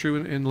before, it's true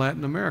in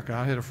Latin America.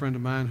 I had a friend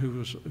of mine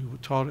who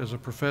taught as a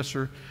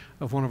professor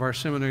of one of our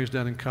seminaries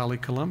down in Cali,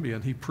 Colombia,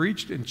 and he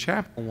preached in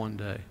chapel one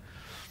day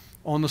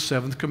on the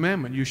seventh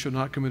commandment, you shall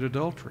not commit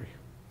adultery.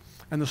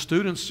 And the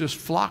students just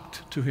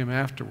flocked to him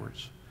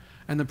afterwards.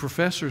 And the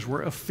professors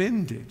were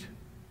offended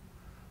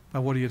by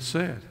what he had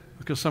said,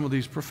 because some of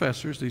these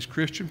professors, these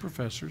Christian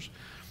professors,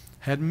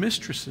 had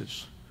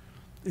mistresses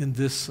in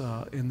this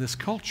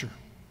culture.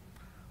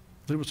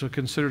 It was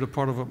considered a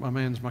part of a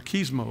man's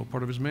machismo,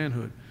 part of his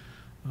manhood,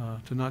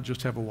 to not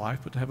just have a wife,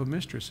 but to have a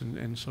mistress.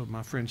 And so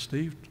my friend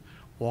Steve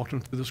walked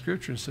him through the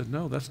scripture and said,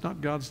 no, that's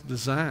not God's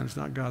design. It's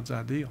not God's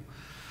ideal.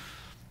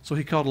 So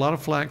he caught a lot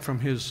of flack from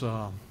his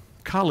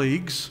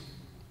colleagues,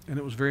 and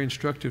it was very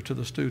instructive to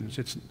the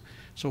students.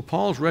 So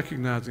Paul's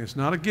recognizing it's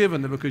not a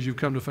given that because you've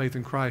come to faith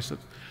in Christ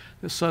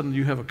that suddenly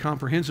you have a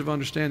comprehensive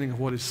understanding of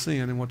what is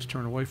sin and what to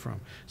turn away from.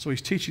 So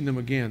he's teaching them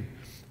again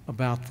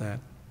about that.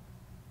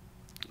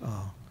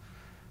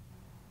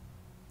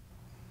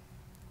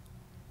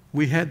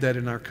 We had that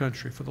in our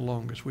country for the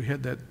longest. We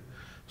had that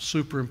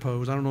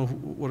superimposed. I don't know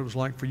what it was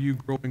like for you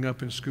growing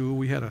up in school.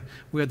 We had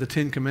the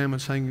Ten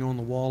Commandments hanging on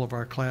the wall of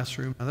our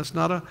classroom. Now, that's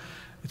not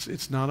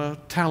it's not a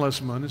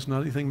talisman. It's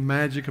not anything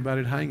magic about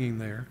it hanging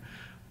there,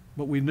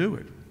 but we knew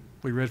it.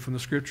 We read from the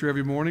Scripture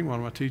every morning. One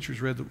of my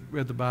teachers read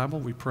the Bible.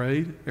 We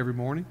prayed every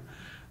morning.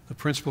 The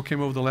principal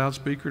came over the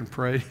loudspeaker and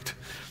prayed.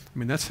 I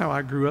mean, that's how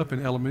I grew up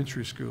in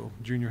elementary school,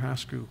 junior high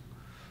school,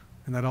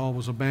 and that all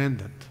was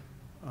abandoned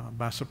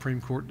by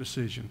Supreme Court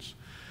decisions.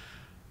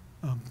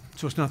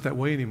 So it's not that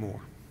way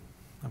anymore.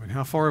 I mean,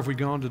 how far have we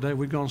gone today?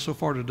 We've gone so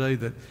far today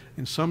that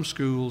in some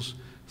schools,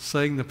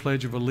 saying the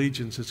Pledge of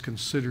Allegiance is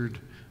considered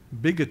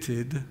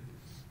bigoted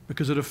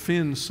because it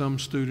offends some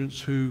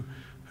students who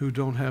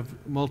don't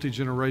have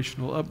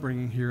multi-generational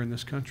upbringing here in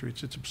this country.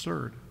 It's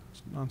absurd.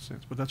 It's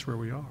nonsense, but that's where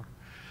we are.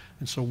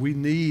 And so we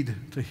need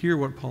to hear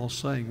what Paul's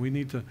saying. We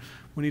need to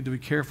be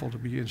careful to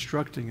be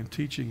instructing and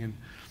teaching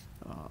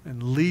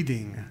and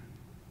leading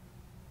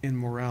in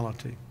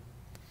morality.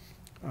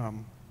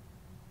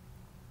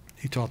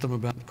 He taught them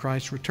about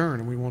Christ's return,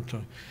 and we want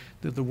to.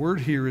 The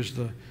word here is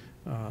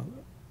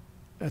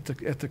at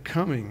the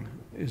coming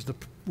is the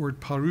word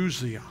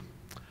parousia.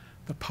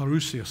 The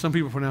parousia. Some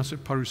people pronounce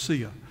it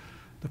parousia.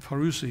 The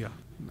parousia,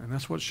 and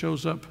that's what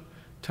shows up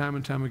time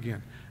and time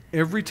again.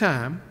 Every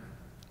time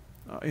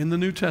in the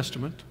New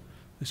Testament,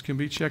 this can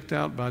be checked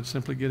out by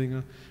simply getting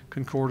a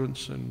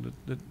concordance and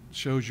that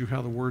shows you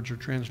how the words are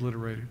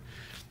transliterated.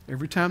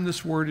 Every time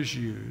this word is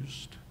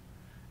used,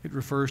 it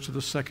refers to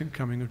the second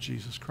coming of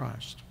Jesus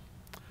Christ.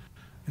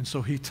 And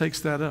so he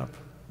takes that up.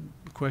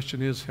 The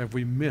question is, have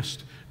we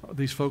missed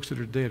these folks that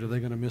are dead? Are they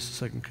going to miss the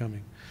second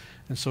coming?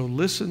 And so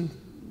listen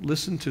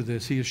to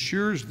this. He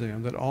assures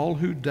them that all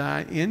who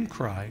die in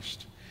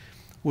Christ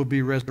will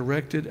be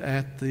resurrected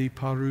at the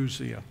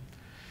parousia.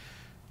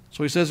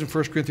 So he says in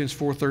 1 Corinthians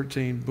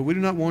 4:13, but we do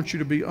not want you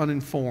to be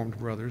uninformed,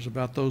 brothers,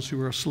 about those who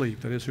are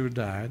asleep, that is, who have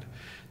died,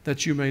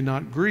 that you may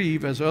not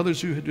grieve as others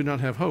who do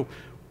not have hope.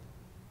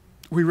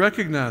 We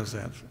recognize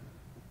that.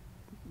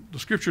 The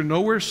Scripture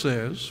nowhere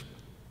says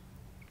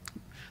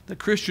that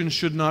Christians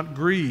should not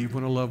grieve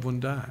when a loved one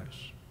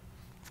dies.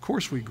 Of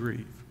course we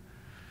grieve.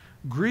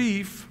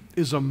 Grief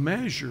is a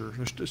measure,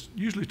 there's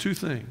usually two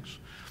things.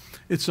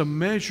 It's a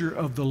measure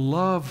of the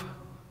love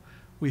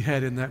we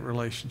had in that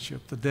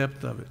relationship, the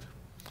depth of it.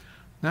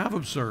 Now I've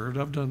observed,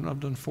 I've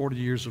done 40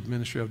 years of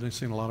ministry, I've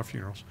seen a lot of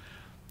funerals,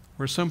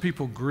 where some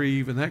people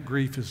grieve, and that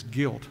grief is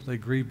guilt. They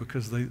grieve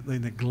because they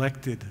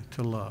neglected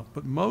to love.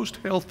 But most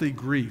healthy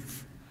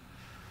grief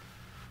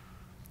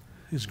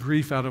is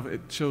grief out of,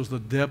 it shows the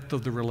depth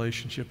of the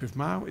relationship. If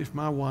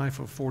my wife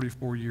of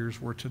 44 years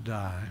were to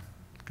die,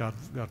 God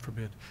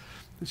forbid,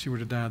 that she were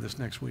to die this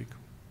next week,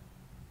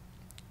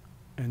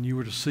 and you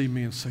were to see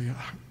me and say,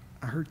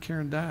 I heard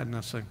Karen died, and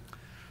I say,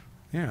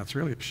 yeah, it's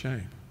really a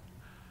shame.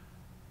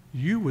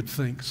 You would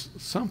think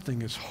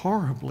something is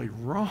horribly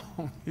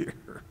wrong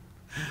here.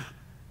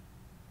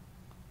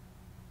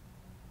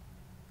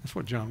 That's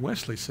what John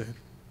Wesley said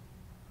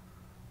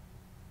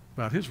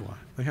about his wife.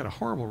 They had a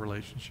horrible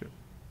relationship.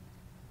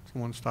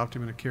 Someone stopped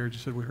him in a carriage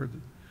and said, we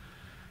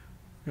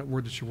got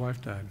word that your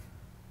wife died.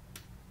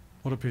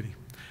 What a pity.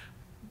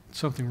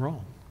 Something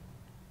wrong.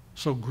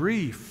 So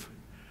grief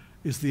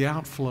is the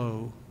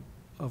outflow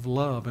of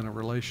love in a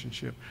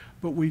relationship.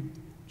 But we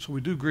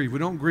do grieve. We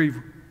don't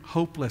grieve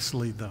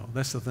hopelessly, though.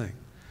 That's the thing.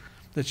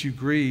 That you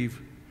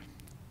grieve,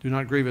 do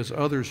not grieve as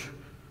others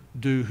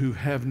do who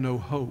have no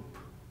hope.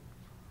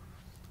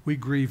 We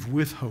grieve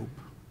with hope.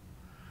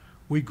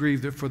 We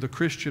grieve that for the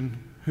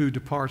Christian who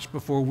departs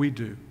before we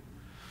do,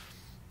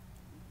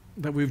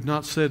 that we've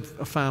not said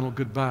a final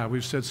goodbye.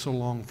 We've said so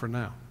long for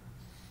now.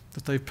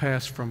 That they've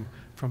passed from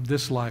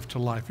this life to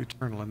life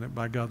eternal, and that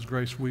by God's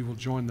grace we will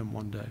join them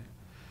one day.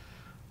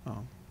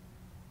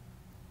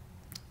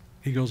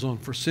 He goes on,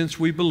 for since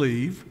we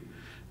believe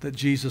that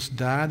Jesus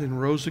died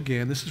and rose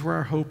again, this is where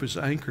our hope is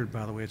anchored,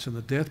 by the way. It's in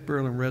the death,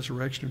 burial, and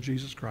resurrection of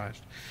Jesus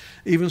Christ.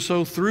 Even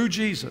so, through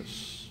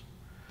Jesus,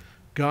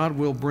 God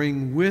will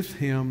bring with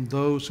him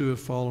those who have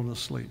fallen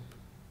asleep.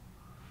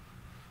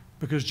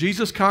 Because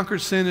Jesus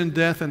conquered sin and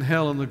death and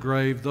hell and the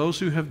grave, those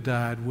who have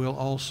died will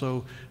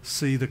also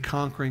see the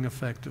conquering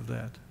effect of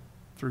that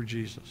through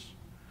Jesus.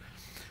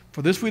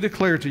 For this we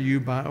declare to you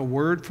by a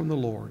word from the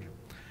Lord,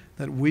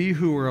 that we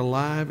who are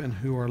alive and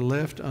who are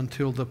left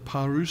until the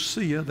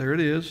parousia, there it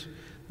is,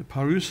 the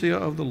parousia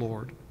of the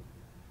Lord,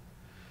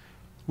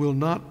 will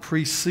not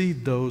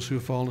precede those who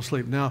have fallen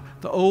asleep. Now,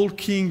 the old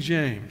King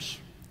James,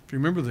 if you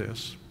remember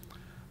this,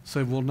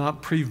 said will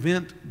not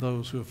prevent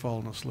those who have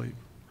fallen asleep.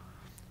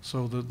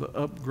 So the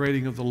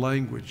upgrading of the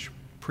language,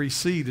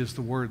 precede is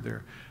the word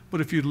there.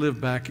 But if you'd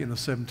lived back in the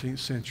 17th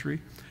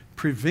century,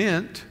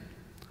 prevent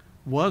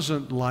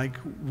wasn't like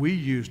we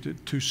used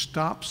it, to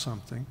stop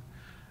something.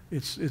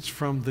 It's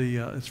from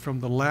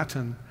the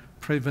Latin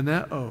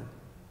preveneo,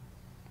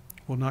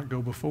 will not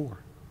go before.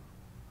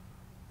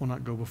 Will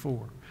not go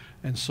before.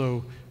 And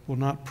so will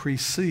not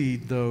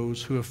precede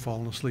those who have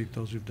fallen asleep,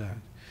 those who've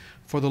died.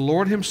 For the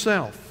Lord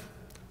himself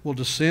will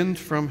descend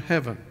from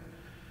heaven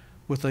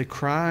with a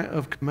cry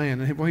of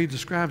command. And he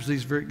describes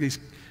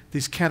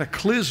these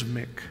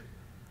cataclysmic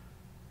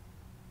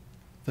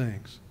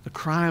things. The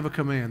cry of a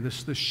command,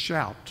 this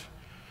shout.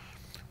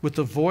 With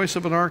the voice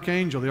of an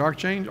archangel, the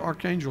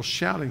archangel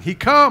shouting, He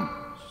comes!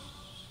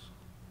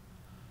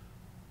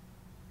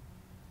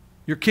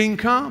 Your King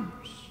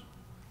comes!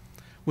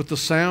 With the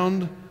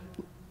sound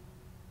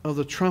of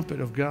the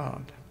trumpet of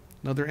God,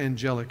 another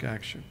angelic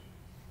action.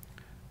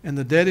 And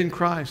the dead in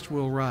Christ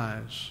will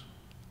rise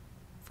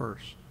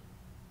first.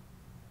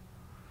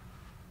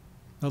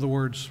 In other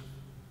words,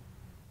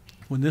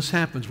 when this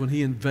happens, when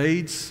He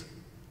invades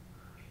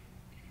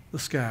the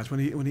skies, when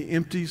he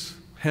empties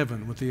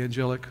heaven with the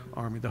angelic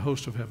army, the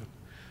host of heaven,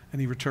 and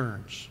He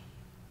returns,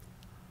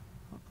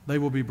 they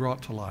will be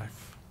brought to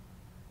life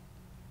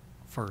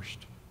first.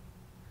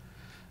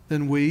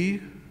 Then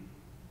we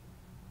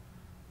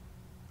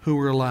who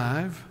are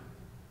alive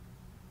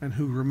and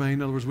who remain,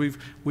 in other words,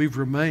 we've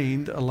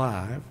remained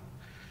alive,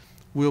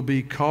 will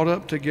be caught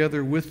up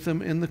together with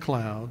them in the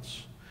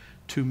clouds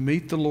to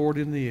meet the Lord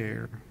in the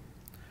air,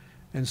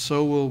 and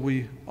so will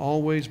we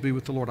always be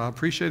with the Lord. I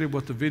appreciated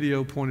what the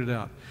video pointed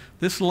out.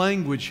 This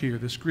language here,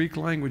 this Greek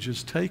language,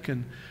 is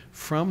taken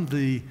from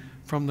the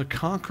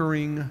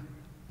conquering,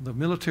 the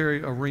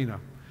military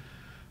arena.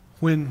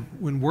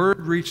 When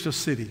word reached a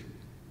city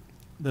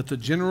that the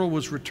general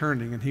was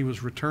returning, and he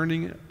was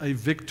returning a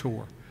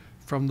victor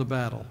from the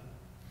battle,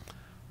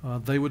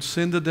 they would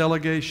send a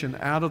delegation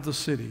out of the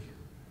city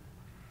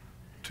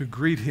to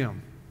greet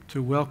him,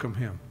 to welcome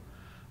him.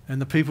 And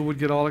the people would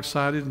get all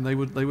excited, and they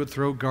would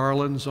throw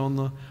garlands on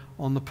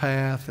the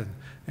path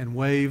and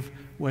wave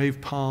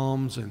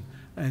palms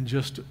and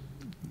just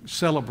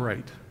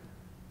celebrate.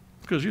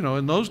 Because, you know,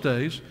 in those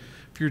days,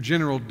 if your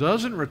general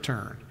doesn't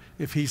return,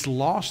 if he's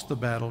lost the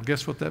battle,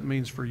 guess what that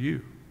means for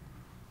you?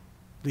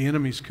 The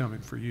enemy's coming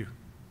for you.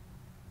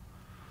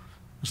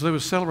 So they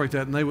would celebrate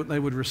that, and they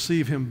would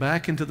receive him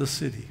back into the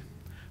city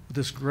with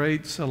this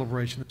great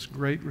celebration, this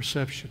great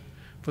reception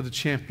for the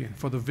champion,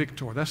 for the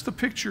victor. That's the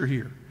picture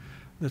here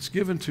that's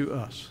given to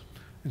us.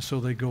 And so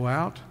they go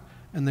out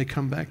and they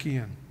come back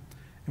in,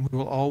 and we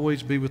will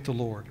always be with the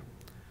Lord.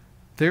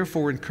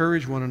 Therefore,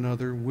 encourage one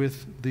another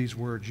with these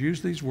words.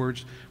 Use these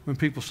words when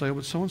people say,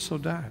 well, so-and-so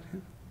died.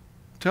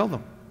 Tell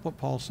them what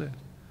Paul said.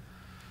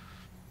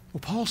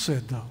 Well, Paul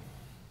said, though,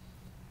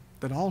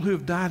 that all who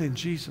have died in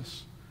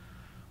Jesus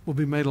will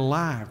be made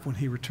alive when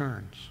He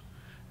returns.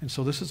 And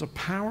so this is a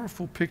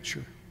powerful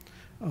picture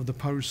of the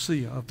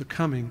parousia, of the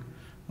coming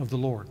of the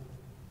Lord.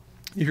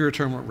 You hear a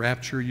term like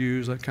rapture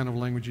used, that kind of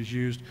language is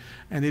used,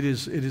 and it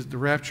is the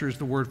rapture is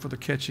the word for the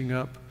catching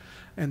up.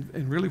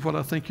 And really what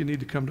I think you need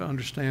to come to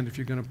understand if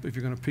you're going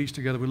to piece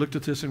together, we looked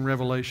at this in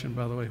Revelation,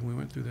 by the way, when we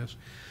went through this,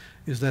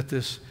 is that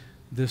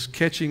this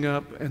catching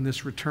up and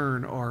this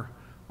return are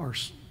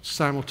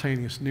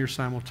simultaneous, near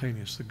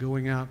simultaneous. The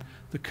going out,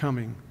 the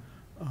coming,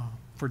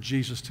 for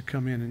Jesus to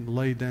come in and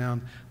lay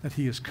down that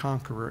He is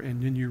conqueror.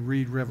 And then you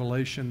read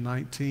Revelation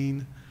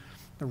 19,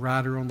 the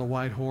rider on the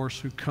white horse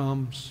who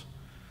comes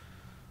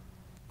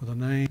with a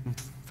name,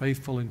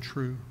 faithful and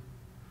true.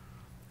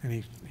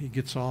 And he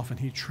gets off and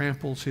he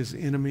tramples his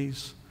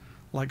enemies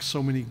like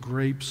so many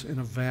grapes in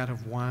a vat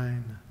of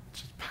wine.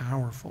 It's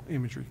powerful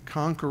imagery,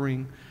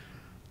 conquering,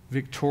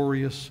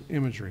 victorious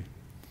imagery.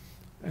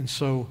 And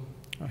so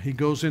he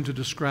goes in to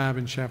describe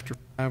in chapter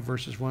 5,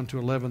 verses 1 to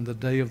 11, the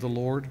day of the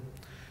Lord.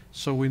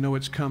 So we know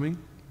it's coming.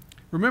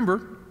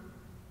 Remember,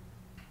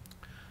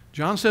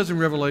 John says in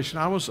Revelation,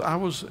 I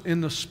was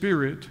in the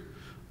Spirit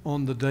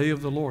on the day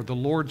of the Lord, the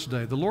Lord's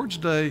Day. The Lord's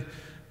Day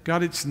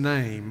got its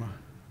name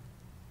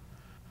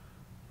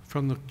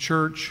from the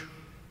church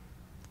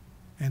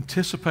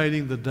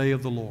anticipating the day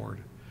of the Lord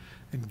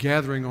and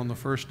gathering on the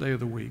first day of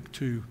the week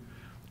to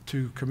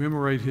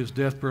commemorate His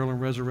death, burial,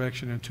 and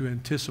resurrection, and to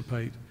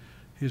anticipate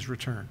His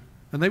return.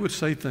 And they would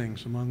say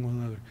things among one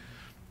another.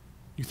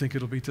 You think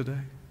it'll be today?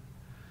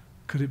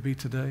 Could it be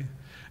today?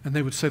 And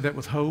they would say that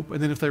with hope.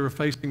 And then if they were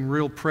facing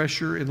real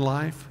pressure in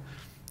life,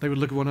 they would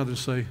look at one another and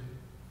say,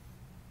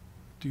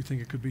 do you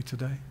think it could be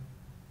today?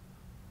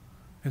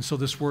 And so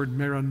this word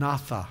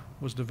Maranatha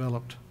was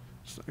developed.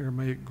 It's the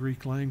Aramaic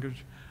Greek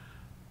language.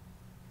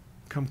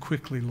 Come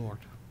quickly, Lord.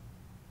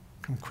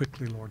 Come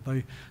quickly, Lord.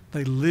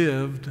 They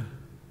lived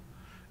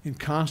in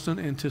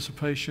constant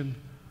anticipation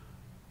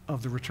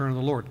of the return of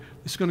the Lord.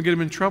 It's going to get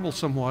them in trouble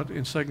somewhat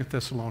in 2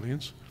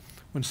 Thessalonians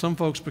when some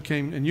folks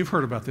became, and you've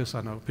heard about this,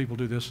 I know, people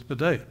do this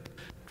today,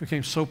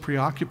 became so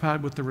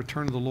preoccupied with the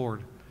return of the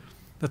Lord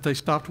that they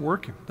stopped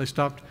working. They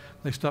stopped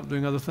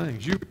doing other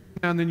things.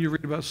 And then you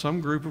read about some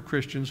group of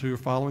Christians who are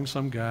following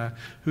some guy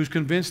who's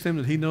convinced them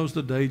that he knows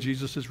the day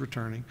Jesus is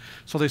returning.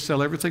 So they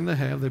sell everything they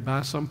have. They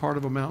buy some part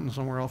of a mountain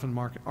somewhere off in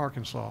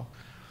Arkansas.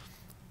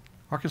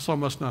 Arkansas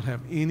must not have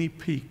any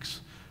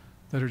peaks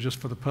that are just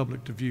for the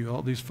public to view.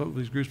 All these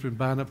groups have been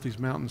buying up these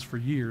mountains for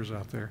years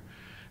out there.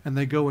 And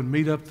they go and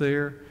meet up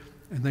there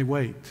and they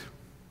wait.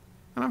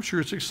 And I'm sure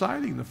it's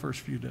exciting the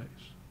first few days.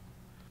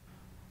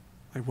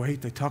 They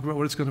wait. They talk about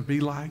what it's going to be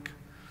like.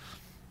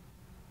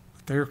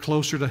 They're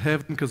closer to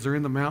heaven because they're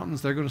in the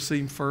mountains. They're going to see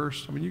Him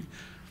first. I mean,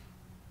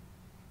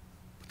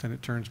 then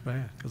it turns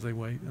bad because they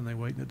wait and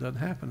it doesn't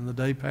happen. And the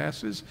day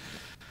passes,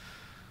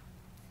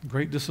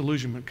 great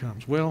disillusionment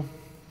comes. Well,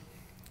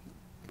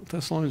 the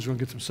Thessalonians are going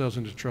to get themselves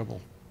into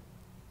trouble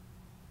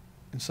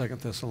in 2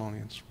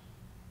 Thessalonians.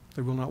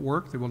 They will not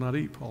work, they will not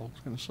eat, Paul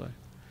is going to say.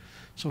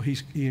 So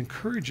he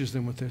encourages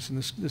them with this, and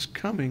this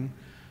coming,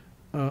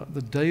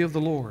 the day of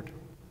the Lord,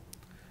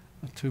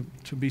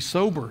 to be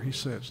sober, he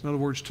says. In other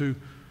words, to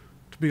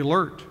be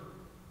alert,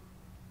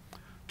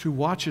 to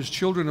watch as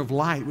children of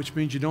light, which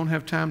means you don't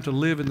have time to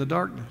live in the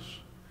darkness.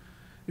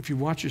 If you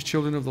watch as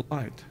children of the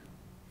light,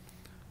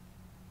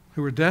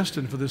 who are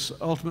destined for this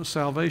ultimate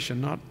salvation,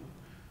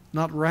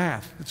 not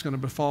wrath that's going to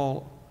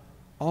befall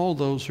all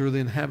those who are the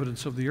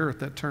inhabitants of the earth,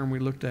 that term we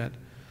looked at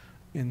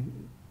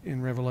in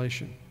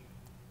Revelation.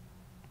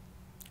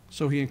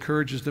 So he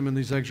encourages them in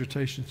these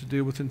exhortations to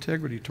deal with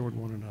integrity toward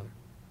one another,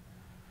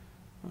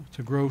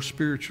 to grow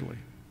spiritually.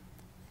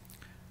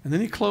 And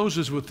then he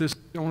closes with this,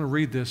 I want to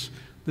read this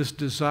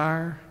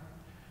desire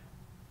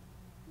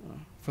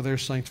for their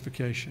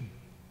sanctification.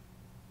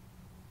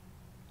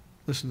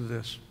 Listen to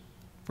this.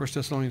 1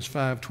 Thessalonians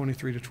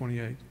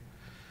 5:23-28.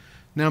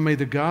 Now may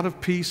the God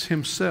of peace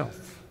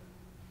himself,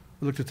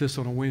 we looked at this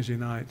on a Wednesday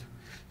night,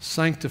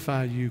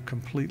 sanctify you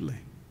completely.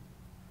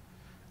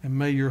 And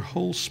may your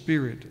whole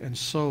spirit and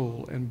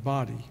soul and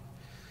body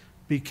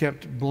be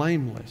kept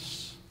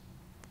blameless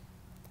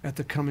at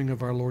the coming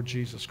of our Lord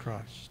Jesus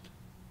Christ.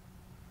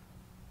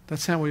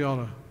 That's how we ought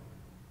to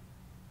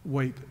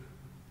wait,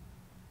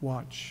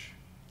 watch.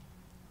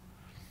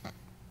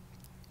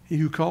 He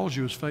who calls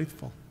you is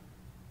faithful.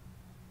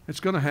 It's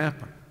going to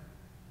happen.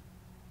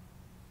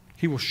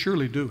 He will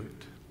surely do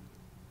it.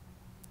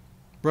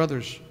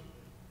 Brothers,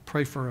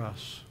 pray for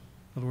us.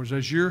 In other words,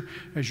 as you're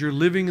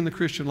living in the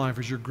Christian life,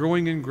 as you're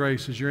growing in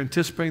grace, as you're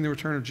anticipating the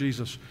return of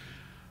Jesus,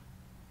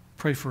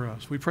 pray for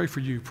us. We pray for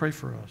you. Pray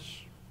for us.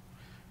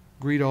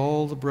 Greet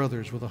all the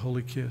brothers with a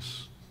holy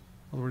kiss.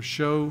 In other words,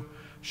 show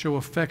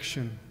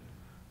affection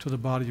to the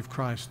body of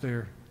Christ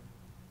there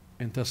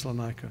in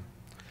Thessalonica.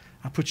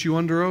 I put you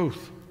under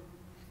oath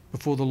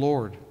before the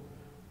Lord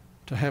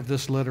to have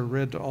this letter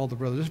read to all the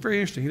brothers. It's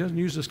very interesting. He doesn't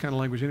use this kind of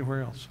language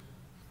anywhere else.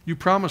 You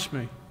promise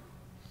me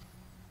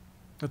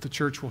that the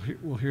church will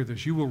hear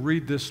this. You will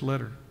read this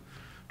letter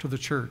to the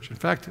church. In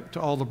fact,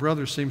 to all the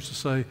brothers seems to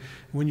say,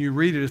 when you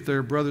read it, if there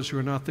are brothers who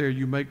are not there,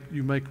 you make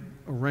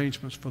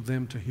arrangements for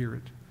them to hear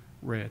it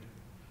read.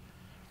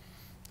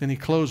 Then he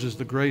closes,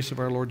 the grace of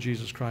our Lord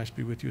Jesus Christ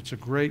be with you. It's a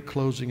great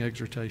closing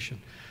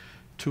exhortation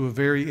to a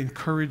very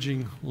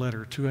encouraging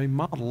letter, to a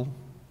model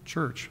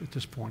church at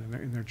this point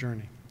in their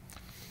journey.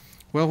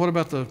 Well, what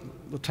about the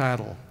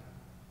title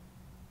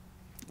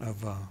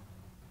of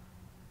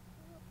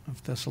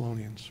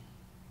Thessalonians?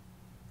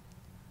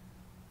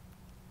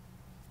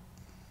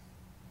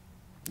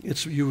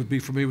 You would be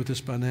familiar with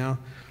this by now.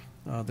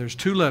 There's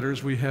two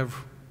letters we have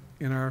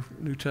in our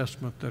New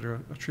Testament that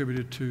are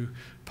attributed to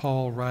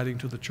Paul writing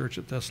to the church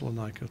at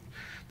Thessalonica.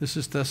 This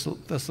is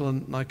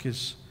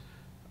Thessalonica's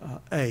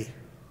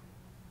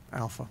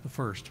Alpha, the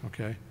first,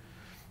 okay?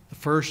 The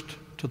first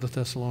to the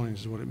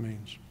Thessalonians is what it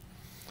means.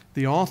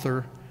 The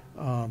author,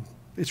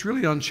 it's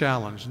really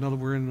unchallenged. In other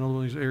words, we're in one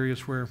of these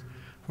areas where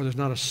there's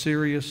not a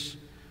serious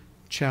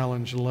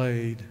challenge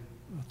laid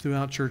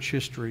throughout church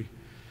history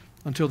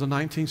until the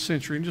 19th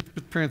century. And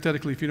just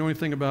parenthetically, if you know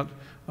anything about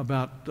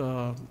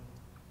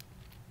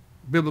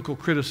biblical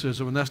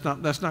criticism, and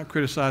that's not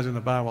criticizing the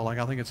Bible, like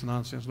I think it's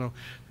nonsense. No,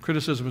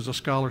 criticism is a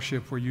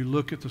scholarship where you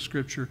look at the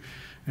Scripture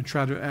and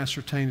try to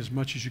ascertain as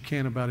much as you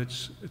can about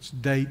its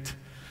date,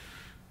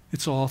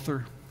 its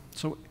author.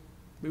 So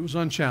it was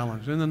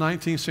unchallenged. In the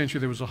 19th century,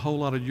 there was a whole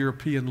lot of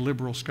European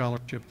liberal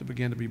scholarship that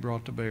began to be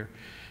brought to bear.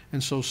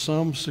 And so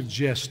some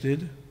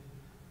suggested,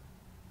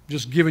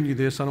 just giving you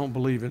this, I don't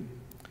believe it,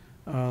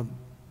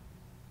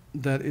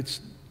 that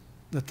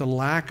the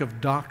lack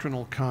of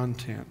doctrinal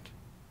content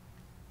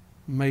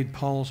made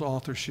Paul's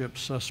authorship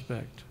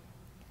suspect.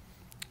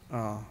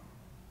 But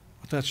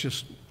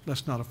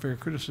that's not a fair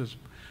criticism.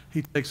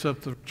 He takes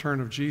up the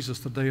return of Jesus,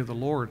 the day of the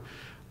Lord,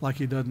 like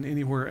he doesn't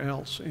anywhere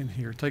else in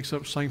here. Takes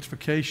up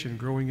sanctification,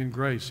 growing in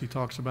grace. He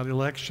talks about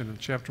election in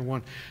chapter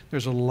 1.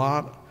 There's a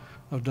lot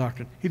of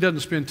doctrine. He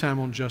doesn't spend time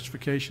on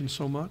justification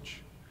so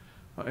much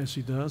as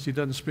he does. He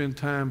doesn't spend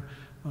time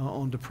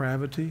on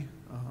depravity,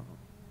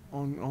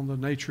 on the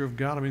nature of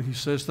God. I mean, he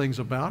says things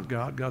about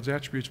God, God's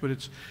attributes, but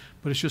it's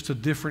just a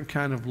different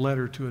kind of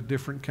letter to a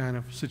different kind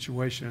of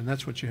situation, and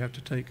that's what you have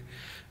to take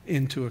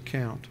into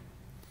account.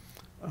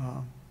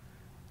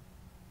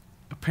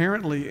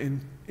 Apparently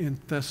in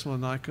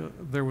Thessalonica,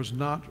 there was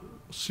not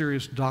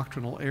serious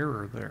doctrinal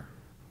error there,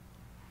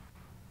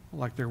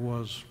 like there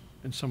was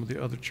in some of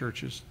the other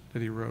churches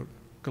that he wrote.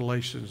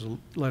 Galatians,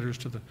 letter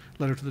to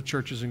the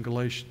churches in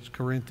Galatians,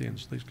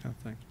 Corinthians, these kind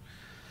of things.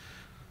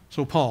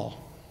 So Paul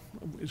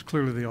is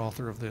clearly the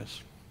author of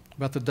this.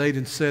 About the date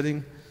and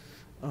setting,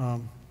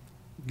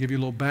 give you a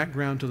little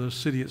background to the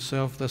city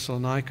itself.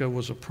 Thessalonica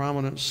was a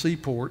prominent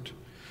seaport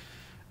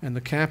and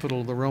the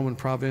capital of the Roman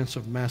province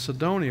of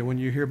Macedonia. When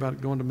you hear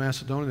about going to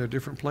Macedonia, there are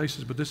different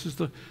places, but this is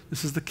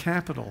the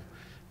capital.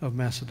 of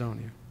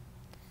Macedonia.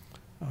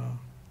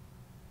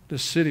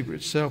 This city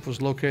itself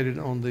was located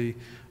on the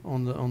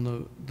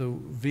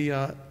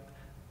Via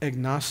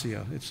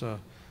Egnatia. It's the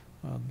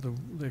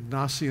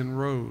Ignatian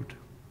Road.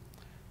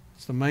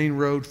 It's the main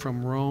road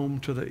from Rome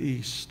to the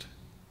east.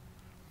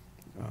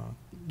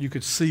 You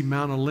could see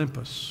Mount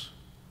Olympus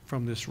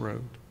from this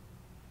road.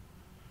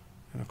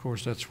 And of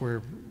course, that's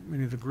where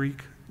many of the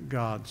Greek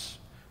gods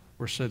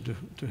were said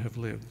to have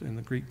lived, in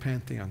the Greek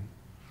pantheon.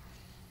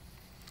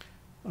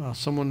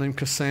 Someone named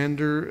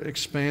Cassander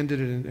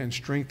expanded and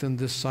strengthened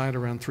this site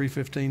around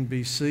 315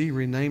 BC,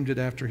 renamed it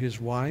after his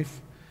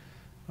wife,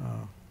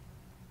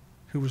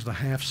 who was the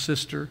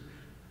half-sister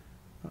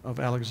of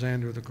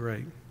Alexander the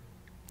Great.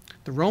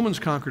 The Romans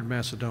conquered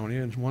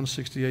Macedonia in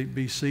 168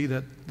 BC.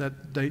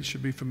 That date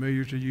should be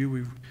familiar to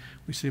you.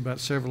 We see about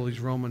several of these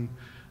Roman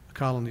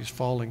colonies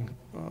falling,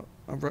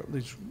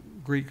 these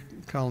Greek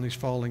colonies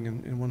falling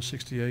in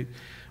 168.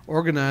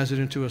 Organized it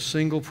into a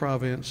single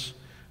province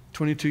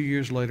 22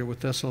 years later,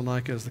 with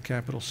Thessalonica as the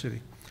capital city.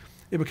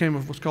 It became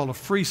what's called a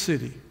free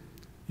city.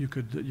 You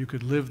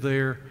could live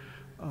there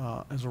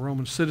as a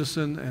Roman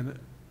citizen,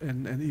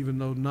 and even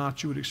though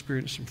not, you would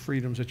experience some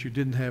freedoms that you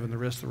didn't have in the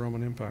rest of the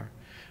Roman Empire.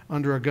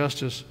 Under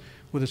Augustus,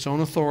 with its own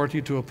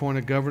authority to appoint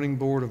a governing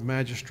board of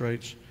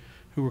magistrates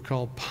who were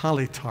called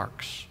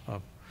politarchs,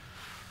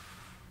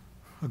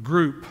 a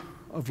group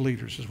of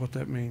leaders is what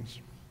that means.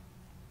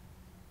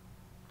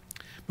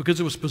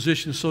 Because it was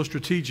positioned so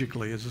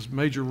strategically as this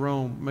major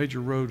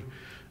road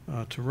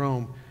to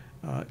Rome,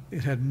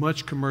 it had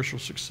much commercial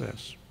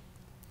success.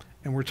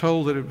 And we're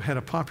told that it had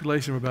a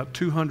population of about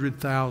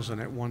 200,000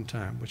 at one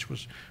time, which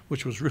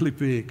was really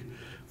big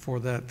for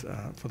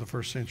the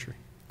first century.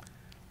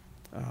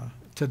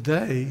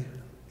 Today,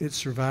 it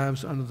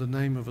survives under the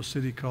name of a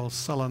city called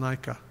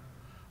Salonika,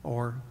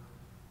 or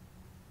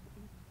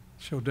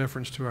show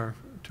deference to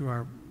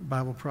our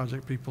Bible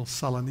Project people,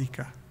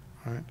 Salonika.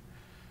 All right.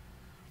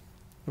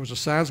 There was a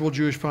sizable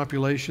Jewish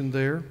population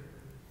there.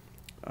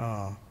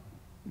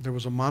 There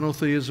was a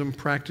monotheism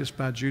practiced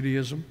by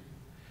Judaism,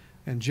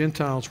 and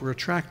Gentiles were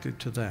attracted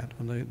to that.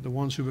 And the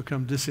ones who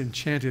become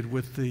disenchanted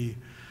with the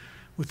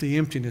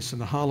emptiness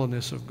and the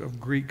hollowness of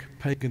Greek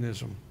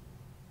paganism.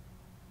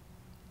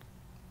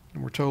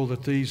 And we're told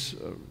that these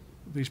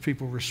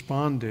people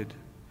responded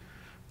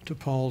to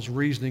Paul's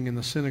reasoning in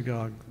the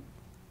synagogue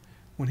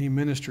when he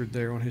ministered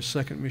there on his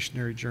second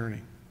missionary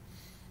journey.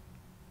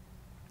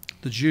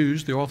 The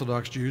Jews, the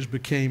Orthodox Jews,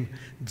 became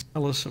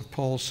jealous of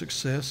Paul's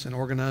success and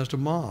organized a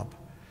mob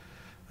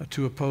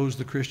to oppose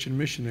the Christian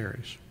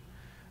missionaries.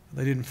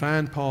 They didn't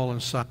find Paul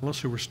and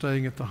Silas, who were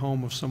staying at the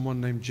home of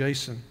someone named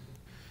Jason.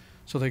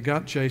 So they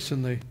got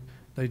Jason,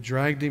 they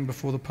dragged him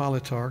before the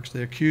politarchs.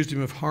 They accused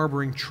him of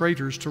harboring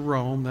traitors to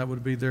Rome. That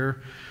would be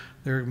their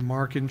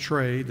mark in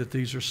trade, that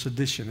these are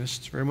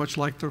seditionists. Very much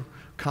like the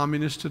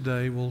communists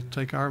today will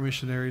take our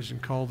missionaries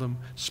and call them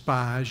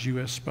spies,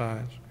 U.S.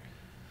 spies.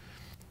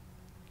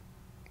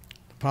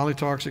 The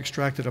politarchs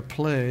extracted a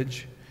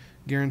pledge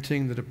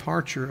guaranteeing the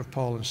departure of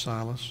Paul and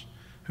Silas,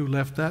 who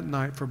left that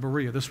night for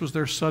Berea. This was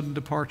their sudden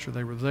departure.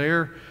 They were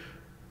there,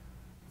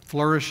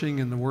 flourishing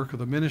in the work of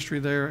the ministry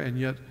there, and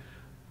yet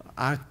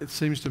it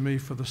seems to me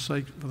for the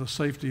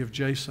safety of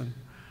Jason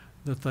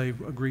that they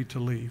agreed to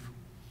leave.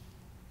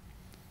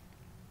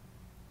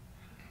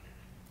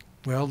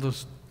 Well,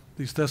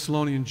 these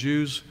Thessalonian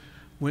Jews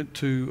went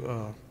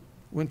to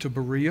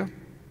Berea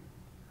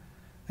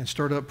and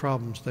stirred up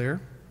problems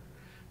there.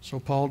 So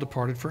Paul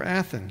departed for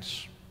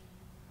Athens.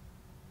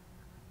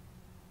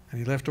 And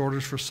he left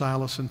orders for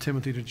Silas and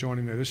Timothy to join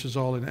him there. This is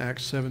all in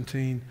Acts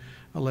 17,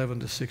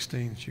 11 to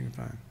 16, as you can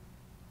find.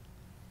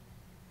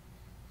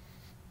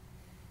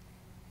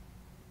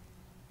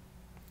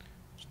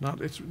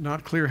 It's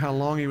not clear how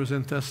long he was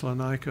in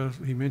Thessalonica.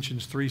 He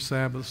mentions 3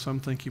 Sabbaths. Some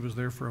think he was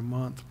there for a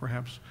month,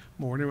 perhaps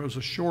more. Anyway, it was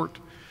a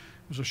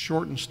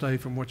shortened stay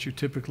from what you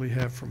typically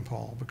have from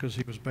Paul, because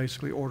he was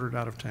basically ordered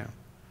out of town.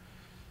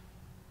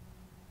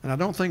 And I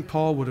don't think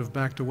Paul would have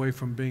backed away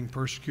from being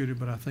persecuted,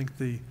 but I think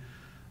the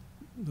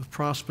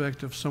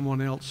prospect of someone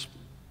else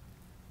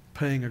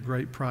paying a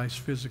great price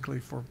physically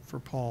for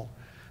Paul,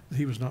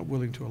 he was not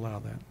willing to allow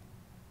that.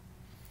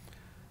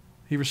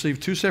 He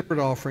received 2 separate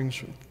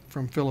offerings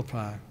from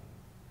Philippi,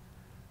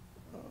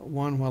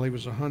 one while he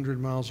was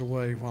 100 miles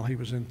away while he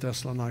was in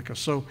Thessalonica.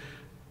 So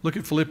look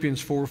at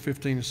Philippians 4,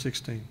 15 and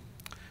 16. It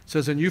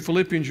says, "And you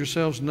Philippians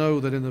yourselves know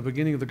that in the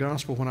beginning of the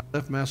gospel, when I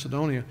left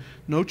Macedonia,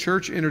 no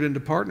church entered into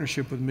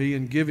partnership with me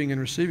in giving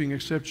and receiving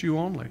except you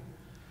only."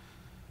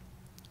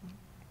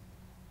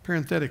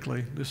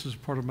 Parenthetically, this is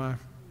part of my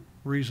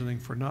reasoning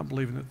for not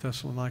believing that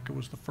Thessalonica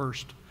was the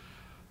first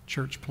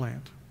church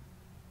plant.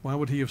 Why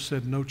would he have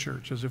said no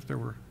church, as if there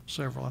were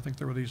several? I think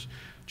there were these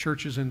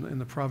churches in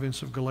the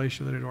province of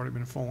Galatia that had already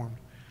been formed.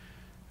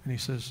 And he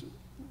says,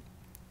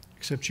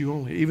 except you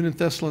only. Even in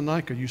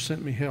Thessalonica, you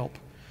sent me help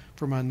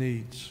for my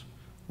needs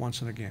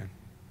once and again.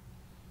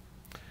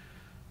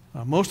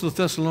 Most of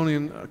the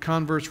Thessalonian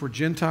converts were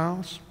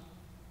Gentiles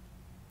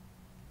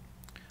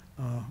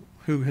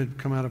who had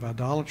come out of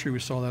idolatry. We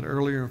saw that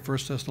earlier in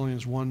 1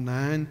 Thessalonians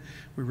 1:9.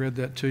 We read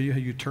that to you, how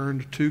you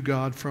turned to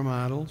God from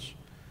idols.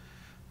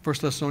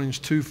 1 Thessalonians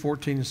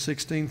 2:14 and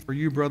 16, for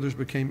you, brothers,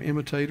 became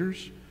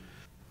imitators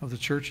of the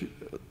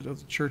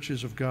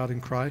churches of God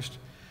in Christ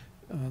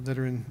that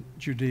are in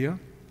Judea.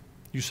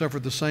 You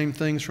suffered the same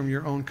things from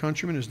your own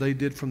countrymen as they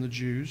did from the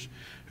Jews,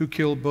 who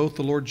killed both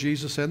the Lord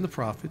Jesus and the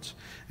prophets,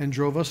 and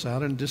drove us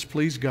out and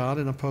displeased God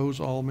and opposed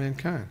all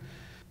mankind,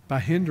 by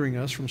hindering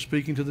us from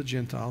speaking to the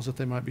Gentiles that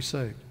they might be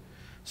saved,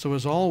 so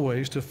as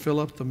always to fill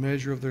up the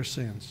measure of their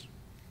sins.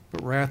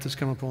 But wrath has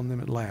come upon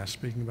them at last,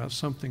 speaking about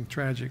something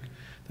tragic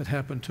that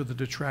happened to the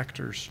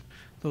detractors,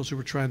 those who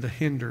were trying to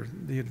hinder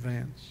the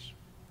advance.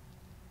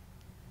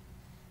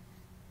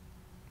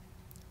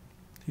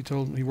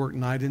 He worked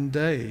night and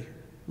day.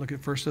 Look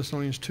at 1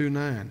 Thessalonians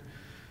 2:9.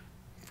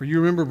 For you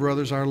remember,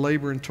 brothers, our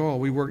labor and toil.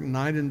 We work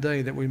night and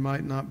day that we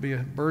might not be a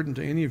burden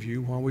to any of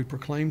you while we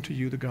proclaim to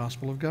you the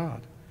gospel of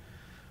God.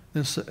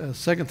 Then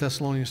 2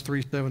 Thessalonians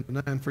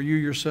 3:7-9, for you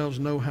yourselves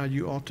know how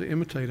you ought to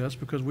imitate us,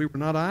 because we were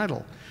not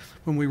idle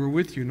when we were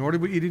with you, nor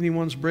did we eat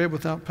anyone's bread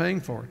without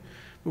paying for it.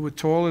 But with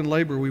toil and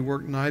labor we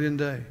worked night and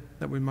day,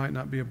 that we might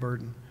not be a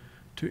burden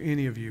to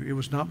any of you. It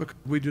was not because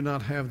we do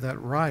not have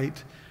that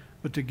right,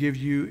 but to give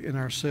you in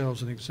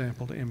ourselves an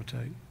example to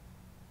imitate.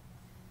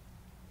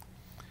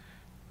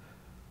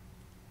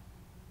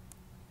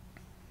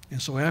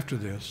 And so after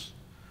this,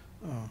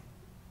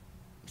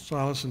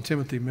 Silas and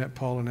Timothy met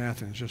Paul in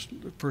Athens, just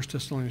 1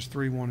 Thessalonians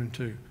 3:1 and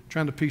 2.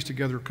 Trying to piece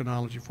together a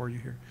chronology for you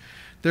here.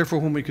 Therefore,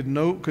 when we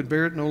could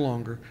bear it no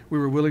longer, we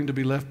were willing to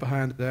be left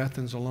behind at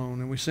Athens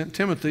alone. And we sent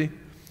Timothy,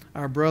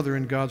 our brother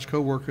and God's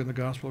co-worker in the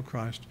gospel of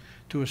Christ,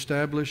 to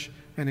establish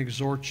and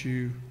exhort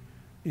you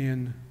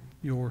in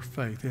your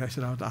faith. I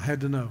said, I had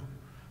to know.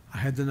 I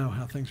had to know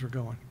how things were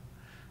going.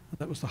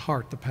 That was the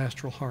heart, the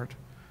pastoral heart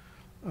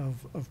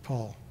of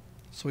Paul.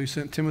 So he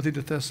sent Timothy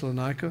to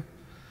Thessalonica.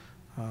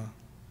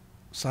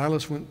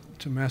 Silas went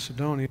to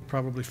Macedonia,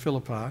 probably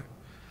Philippi.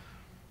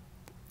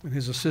 And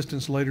his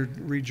assistants later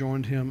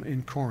rejoined him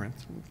in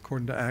Corinth,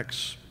 according to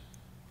Acts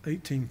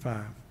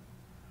 18:5.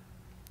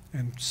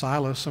 And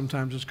Silas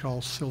sometimes is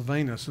called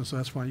Silvanus, and so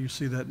that's why you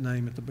see that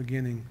name at the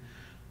beginning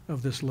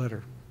of this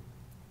letter.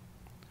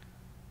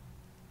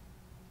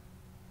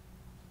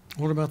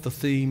 What about the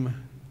theme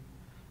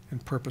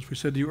and purpose? We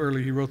said to you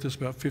earlier he wrote this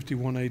about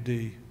 51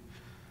 A.D.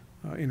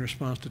 In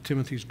response to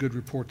Timothy's good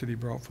report that he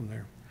brought from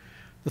there.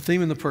 The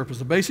theme and the purpose.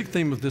 The basic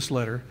theme of this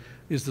letter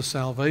is the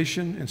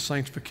salvation and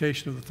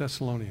sanctification of the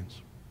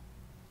Thessalonians.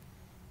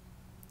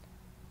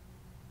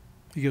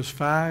 He gives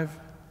 5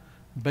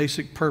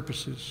 basic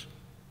purposes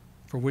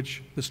for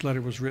which this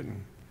letter was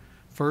written.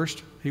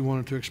 First, he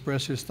wanted to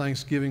express his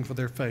thanksgiving for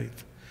their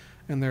faith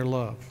and their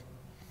love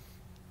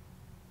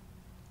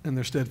and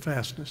their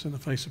steadfastness in the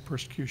face of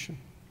persecution.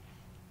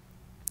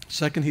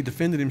 Second, he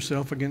defended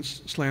himself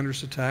against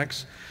slanderous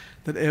attacks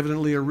that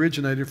evidently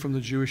originated from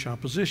the Jewish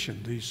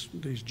opposition,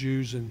 these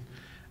Jews in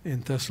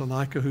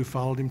Thessalonica who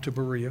followed him to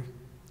Berea.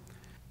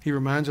 He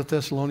reminds the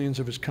Thessalonians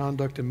of his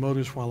conduct and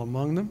motives while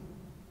among them,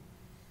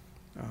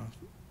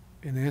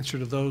 in answer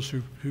to those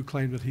who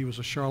claimed that he was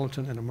a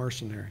charlatan and a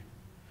mercenary.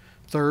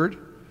 Third,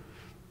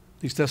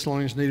 these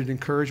Thessalonians needed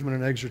encouragement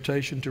and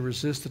exhortation to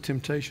resist the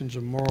temptations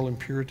of moral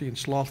impurity and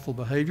slothful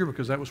behavior,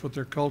 because that was what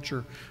their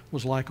culture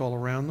was like all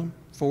around them.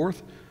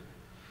 Fourth,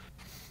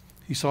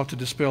 he sought to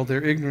dispel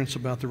their ignorance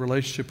about the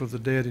relationship of the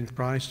dead in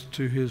Christ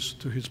to his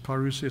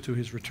parousia, to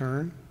his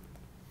return.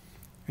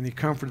 And he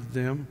comforted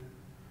them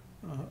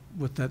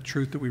with that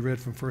truth that we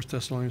read from 1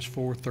 Thessalonians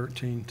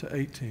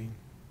 4:13-18.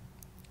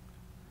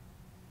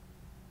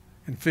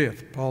 And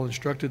fifth, Paul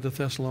instructed the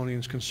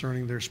Thessalonians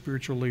concerning their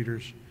spiritual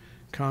leaders,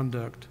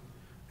 conduct,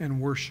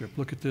 and worship.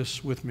 Look at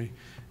this with me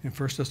in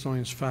 1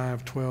 Thessalonians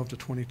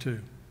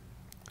 5:12-22.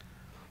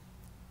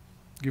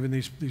 Given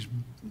these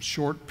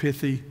short,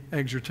 pithy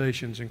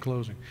exhortations in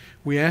closing.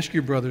 We ask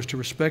you, brothers, to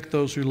respect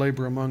those who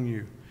labor among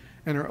you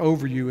and are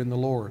over you in the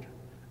Lord,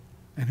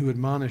 and who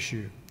admonish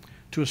you,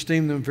 to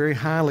esteem them very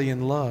highly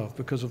in love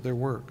because of their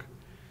work.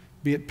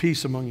 Be at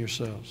peace among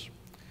yourselves.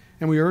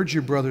 And we urge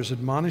you, brothers,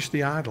 admonish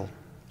the idle.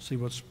 See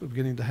what's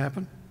beginning to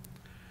happen?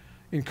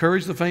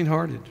 Encourage the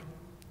faint-hearted.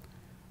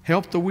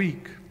 Help the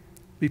weak.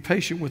 Be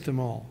patient with them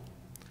all.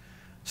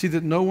 See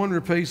that no one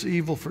repays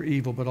evil for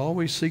evil, but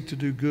always seek to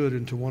do good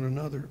unto one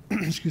another.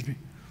 Excuse me.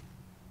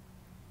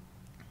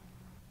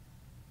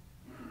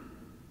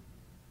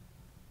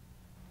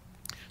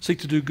 Seek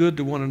to do good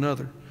to one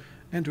another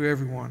and to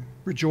everyone.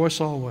 Rejoice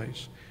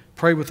always.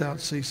 Pray without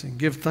ceasing.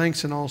 Give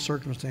thanks in all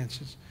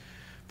circumstances,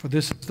 for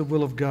this is the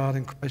will of God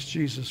in Christ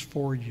Jesus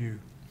for you.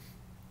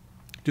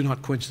 Do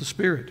not quench the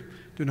Spirit.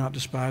 Do not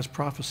despise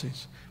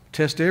prophecies.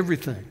 Test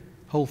everything.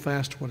 Hold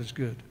fast to what is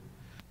good.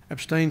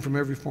 Abstain from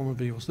every form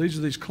of evil. So these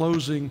are these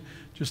closing,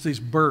 just these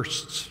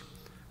bursts.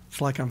 It's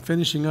like I'm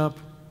finishing up,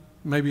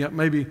 maybe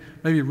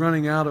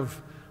running out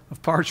of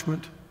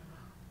parchment,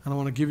 and I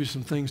want to give you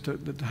some things to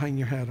hang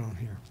your hat on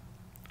here.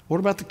 What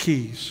about the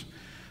keys?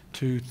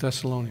 to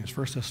Thessalonians,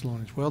 1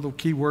 Thessalonians? Well, the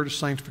key word is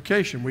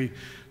sanctification. We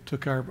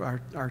took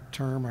our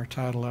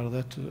title out of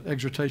that, to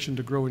Exhortation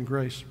to Grow in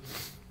Grace.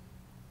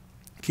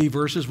 Key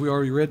verses we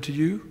already read to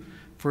you,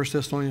 1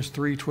 Thessalonians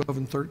 3, 12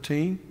 and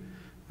 13.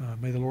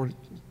 May the Lord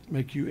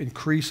make you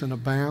increase and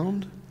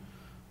abound.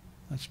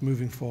 That's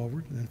moving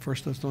forward. And then 1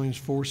 Thessalonians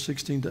 4,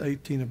 16 to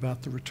 18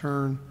 about the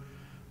return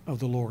of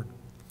the Lord.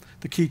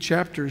 The key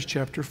chapter is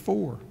chapter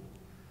 4.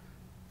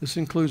 This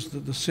includes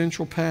the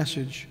central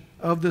passage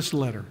of this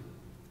letter.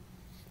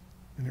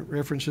 And it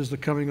references the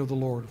coming of the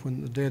Lord,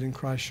 when the dead in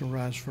Christ shall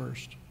rise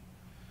first,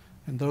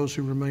 and those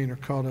who remain are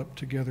caught up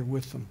together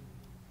with them.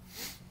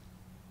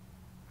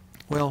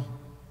 Well,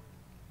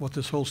 what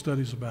this whole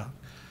study is about.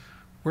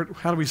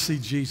 How do we see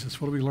Jesus?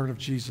 What do we learn of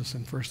Jesus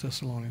in 1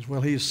 Thessalonians? Well,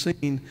 he is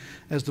seen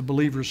as the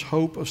believer's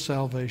hope of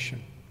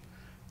salvation,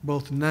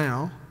 both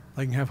now,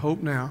 they can have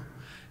hope now,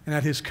 and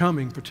at his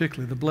coming,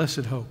 particularly, the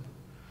blessed hope.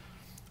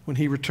 When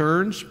he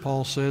returns,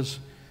 Paul says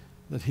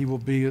that he will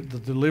be the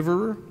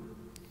deliverer.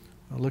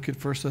 Look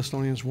at 1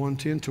 Thessalonians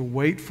 1:10, to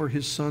wait for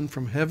his Son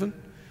from heaven,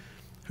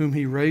 whom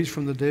he raised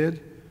from the dead,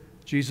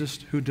 Jesus,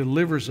 who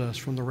delivers us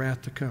from the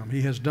wrath to come.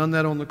 He has done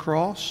that on the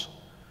cross.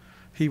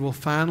 He will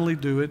finally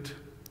do it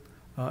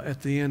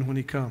at the end when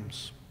he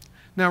comes.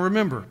 Now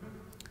remember,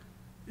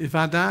 if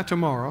I die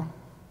tomorrow,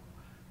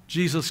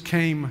 Jesus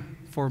came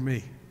for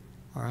me,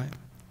 all right?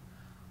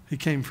 He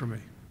came for me.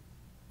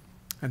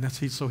 And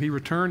so he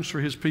returns for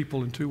his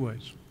people in two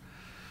ways.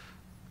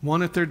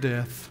 One at their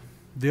death,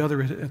 the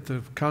other at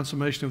the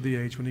consummation of the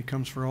age, when he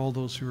comes for all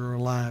those who are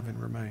alive and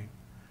remain.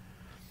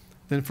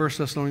 Then 1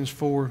 Thessalonians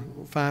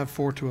 5,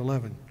 4 to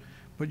 11.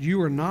 But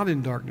you are not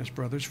in darkness,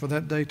 brothers, for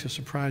that day to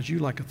surprise you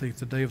like a thief,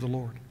 the day of the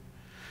Lord.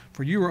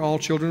 For you are all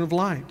children of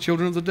light,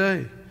 children of the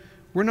day.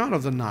 We're not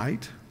of the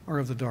night or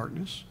of the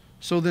darkness.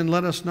 So then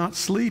let us not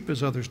sleep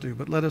as others do,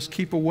 but let us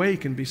keep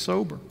awake and be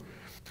sober.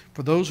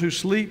 For those who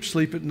sleep,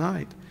 sleep at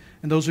night,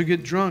 and those who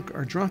get drunk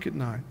are drunk at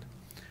night.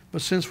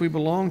 But since we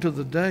belong to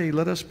the day,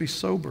 let us be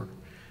sober,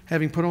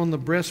 having put on the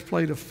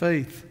breastplate of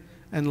faith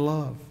and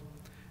love,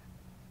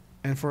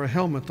 and for a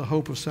helmet, the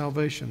hope of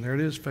salvation. There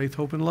it is, faith,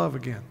 hope, and love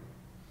again.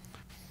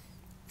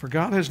 For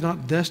God has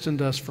not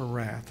destined us for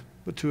wrath,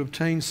 but to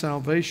obtain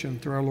salvation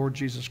through our Lord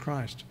Jesus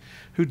Christ,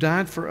 who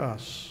died for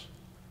us,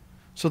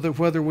 so that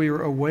whether we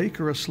are awake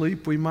or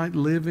asleep, we might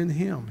live in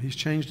him. He's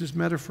changed his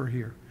metaphor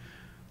here.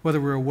 Whether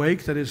we're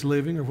awake, that is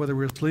living, or whether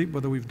we're asleep,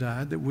 whether we've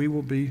died, that we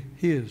will be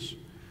his,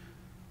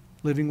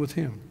 living with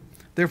him.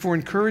 Therefore,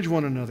 encourage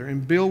one another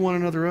and build one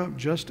another up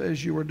just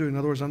as you are doing. In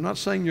other words, I'm not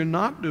saying you're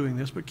not doing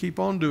this, but keep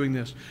on doing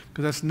this,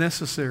 because that's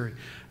necessary.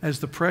 As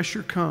the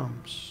pressure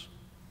comes,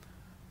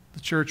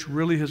 the church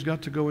really has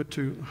got to go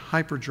into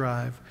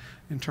hyperdrive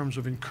in terms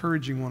of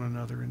encouraging one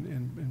another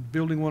and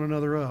building one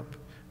another up,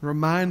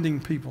 reminding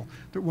people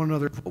that one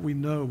another of what we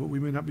know, but we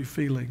may not be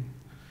feeling.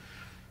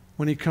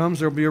 When he comes,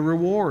 there will be a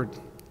reward.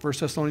 1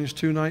 Thessalonians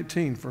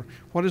 2:19, for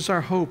what is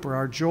our hope or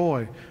our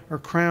joy or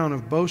crown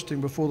of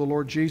boasting before the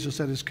Lord Jesus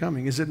at his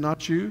coming? Is it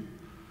not you?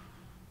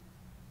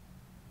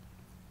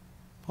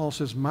 Paul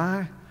says,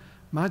 my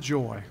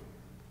joy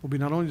will be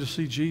not only to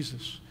see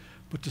Jesus,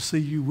 but to see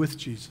you with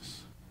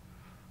Jesus.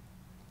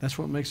 That's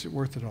what makes it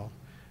worth it all.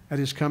 At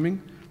his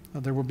coming,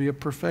 there will be a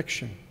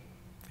perfection.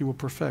 He will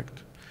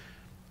perfect.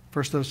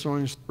 1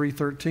 Thessalonians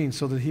 3:13,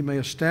 so that he may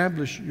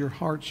establish your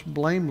hearts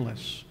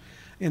blameless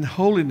in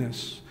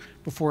holiness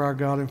before our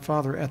God and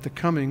Father at the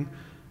coming,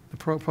 the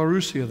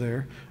parousia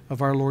there,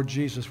 of our Lord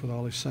Jesus with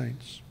all his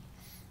saints.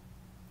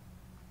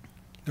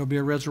 There'll be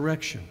a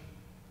resurrection.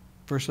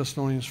 1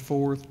 Thessalonians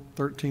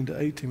 4:13 to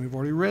 18. We've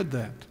already read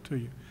that to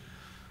you.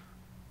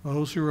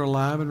 Those who are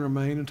alive and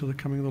remain until the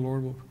coming of the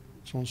Lord will,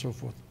 so on and so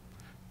forth.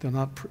 They'll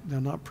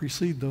not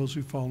precede those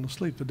who've fallen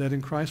asleep. The dead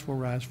in Christ will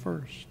rise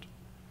first.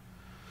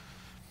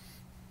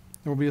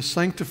 There will be a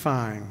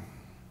sanctifying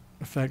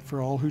effect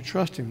for all who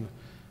trust him.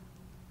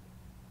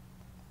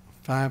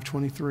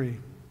 5:23.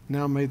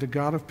 Now may the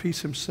God of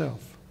peace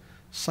himself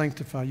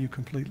sanctify you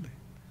completely.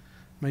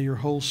 May your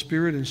whole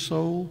spirit and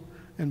soul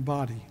and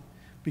body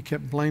be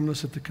kept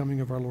blameless at the coming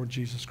of our Lord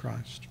Jesus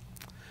Christ.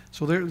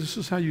 So this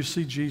is how you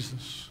see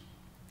Jesus.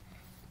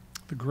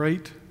 The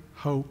great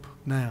hope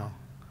now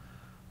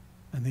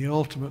and the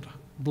ultimate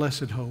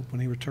blessed hope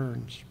when he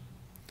returns.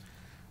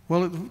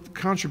 Well, the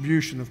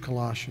contribution of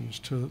Colossians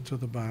to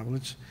the Bible,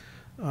 it's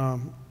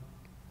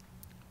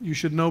you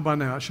should know by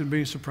now, it shouldn't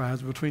be a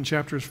surprise, between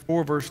chapters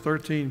 4, verse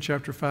 13, and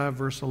chapter 5,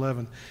 verse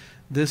 11,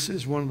 this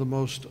is one of the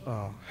most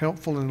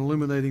helpful and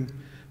illuminating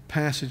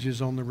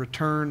passages on the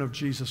return of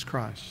Jesus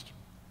Christ.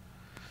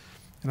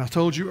 And I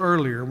told you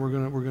earlier, and we're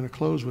going to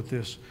close with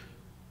this,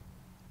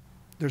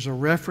 there's a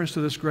reference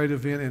to this great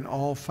event in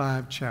all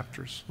 5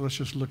 chapters. Let's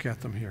just look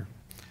at them here.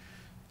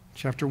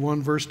 Chapter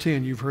 1, verse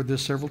 10, you've heard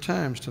this several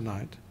times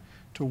tonight,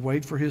 to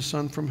wait for his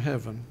Son from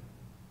heaven.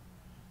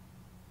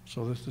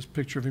 So this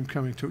picture of him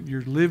coming to,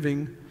 you're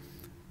living.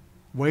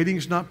 Waiting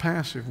is not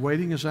passive.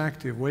 Waiting is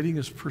active. Waiting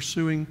is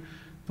pursuing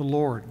the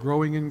Lord,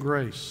 growing in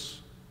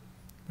grace.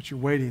 But you're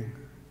waiting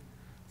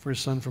for his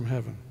Son from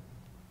heaven,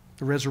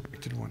 the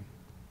resurrected one.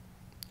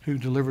 who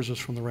delivers us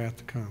from the wrath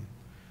to come.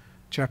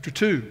 Chapter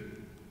 2,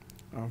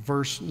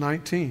 verse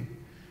 19.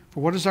 For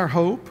what is our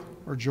hope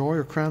or joy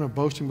or crown of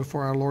boasting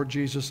before our Lord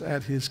Jesus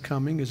at his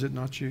coming? Is it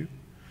not you?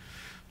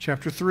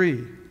 Chapter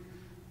 3,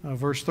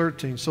 verse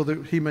 13. So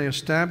that he may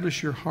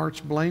establish your hearts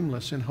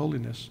blameless in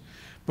holiness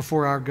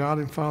before our God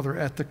and Father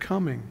at the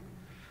coming.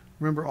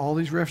 Remember, all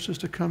these references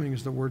to coming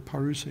is the word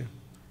parousia,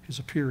 his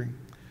appearing.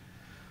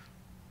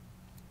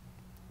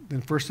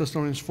 Then 1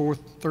 Thessalonians 4,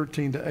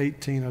 13 to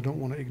 18. I don't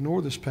want to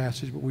ignore this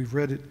passage, but we've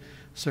read it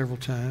several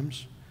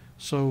times.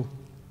 So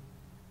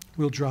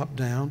we'll drop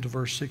down to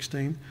verse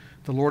 16.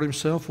 The Lord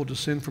himself will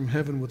descend from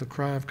heaven with a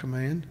cry of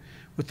command,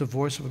 with the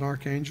voice of an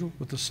archangel,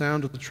 with the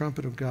sound of the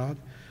trumpet of God.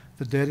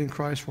 The dead in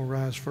Christ will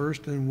rise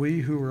first, and we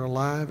who are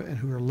alive and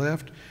who are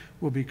left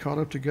will be caught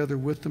up together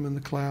with them in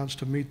the clouds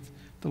to meet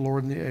the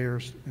Lord in the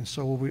airs, and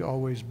so will we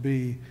always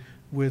be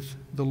with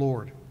the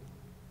Lord.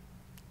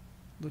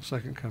 The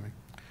second coming.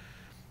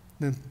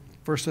 Then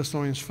 1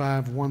 Thessalonians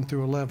 5, 1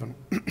 through 11.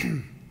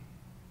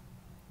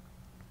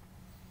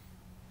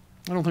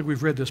 I don't think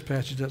we've read this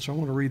passage yet, so I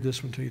want to read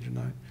this one to you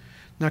tonight.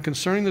 Now,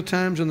 concerning the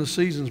times and the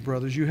seasons,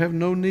 brothers, you have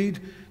no need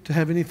to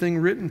have anything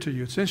written to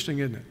you. It's interesting,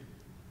 isn't it?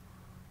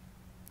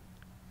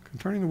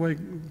 Concerning the way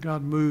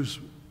God moves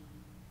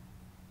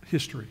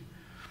history.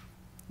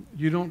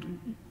 You don't,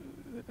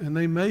 and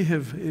they may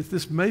have, if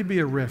this may be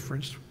a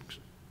reference,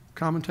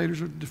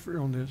 commentators are different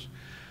on this,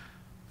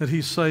 that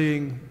he's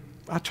saying,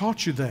 I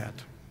taught you that.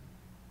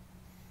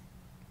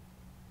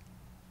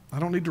 I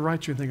don't need to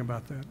write you anything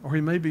about that. Or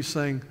he may be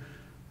saying,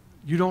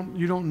 you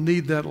don't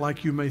need that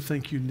like you may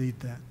think you need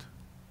that.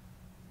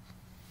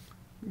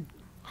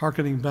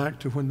 Hearkening back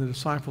to when the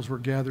disciples were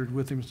gathered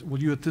with him,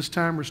 will you at this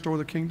time restore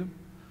the kingdom?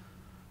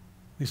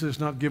 He said, it's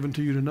not given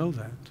to you to know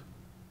that.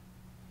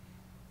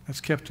 That's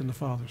kept in the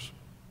Father's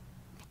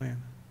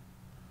plan.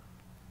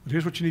 But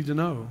here's what you need to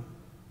know.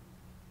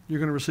 You're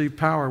going to receive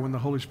power when the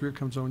Holy Spirit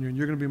comes on you, and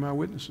you're going to be my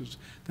witnesses.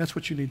 That's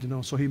what you need to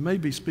know. So he may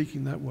be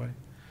speaking that way.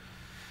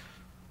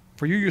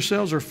 For you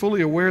yourselves are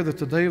fully aware that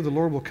the day of the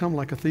Lord will come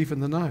like a thief in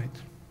the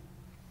night.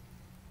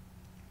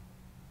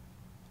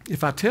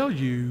 If I tell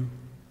you,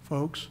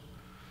 folks,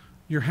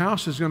 your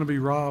house is going to be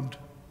robbed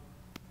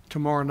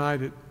tomorrow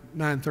night at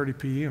 9:30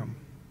 p.m.,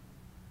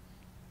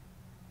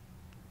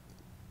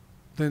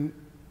 then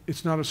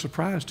it's not a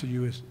surprise to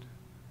you, is it?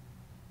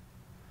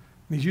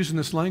 And he's using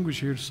this language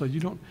here to say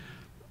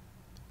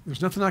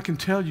there's nothing I can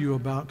tell you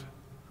about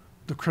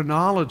the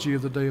chronology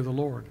of the day of the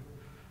Lord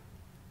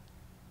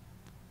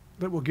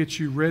that will get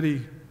you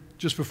ready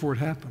just before it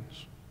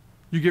happens.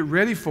 You get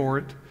ready for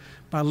it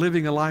by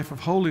living a life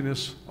of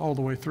holiness all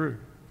the way through.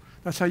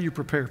 That's how you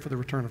prepare for the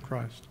return of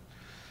Christ.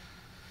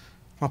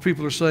 While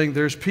people are saying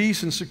there's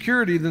peace and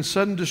security, then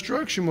sudden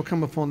destruction will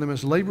come upon them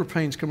as labor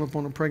pains come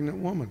upon a pregnant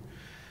woman,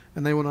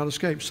 and they will not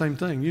escape. Same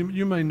thing.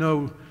 You may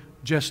know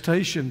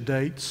gestation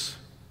dates.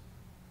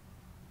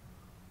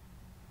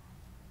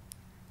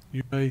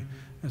 You may,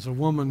 as a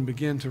woman,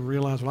 begin to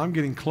realize, well, I'm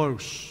getting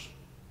close.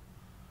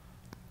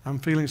 I'm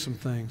feeling some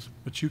things.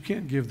 But you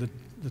can't give the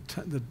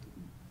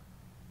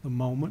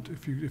moment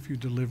if you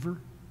deliver. You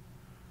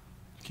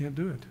can't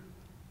do it.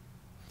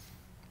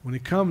 When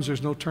it comes,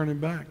 there's no turning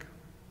back.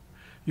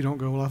 You don't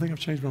go, well, I think I've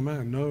changed my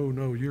mind.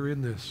 No, you're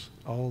in this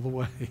all the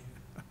way.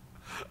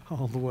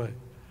 All the way.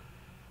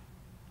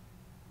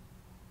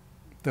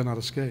 They'll not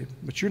escape.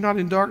 But you're not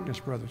in darkness,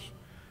 brothers,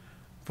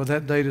 for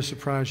that day to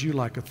surprise you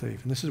like a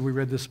thief. And we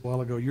read this a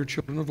while ago. You're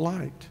children of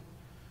light.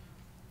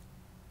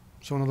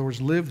 So in other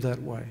words, live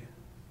that way.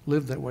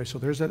 Live that way. So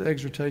there's that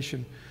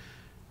exhortation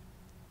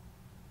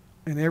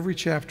in every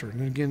chapter.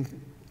 And again,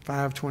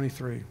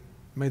 5:23.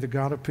 May the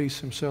God of peace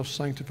himself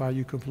sanctify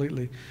you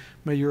completely.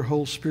 May your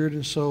whole spirit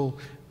and soul,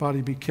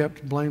 body be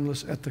kept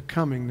blameless at the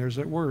coming. There's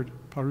that word,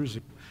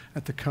 parousia,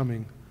 at the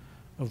coming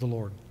of the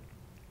Lord.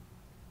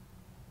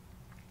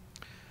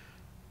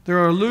 There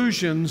are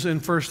allusions in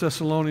 1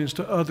 Thessalonians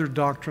to other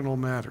doctrinal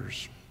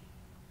matters.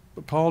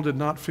 But Paul did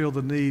not feel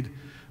the need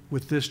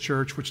with this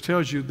church, which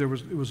tells you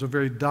it was a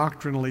very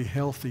doctrinally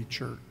healthy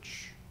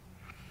church,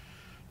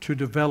 to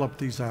develop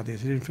these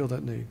ideas. He didn't feel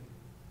that need.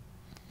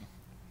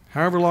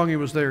 However long he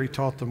was there, he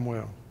taught them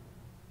well.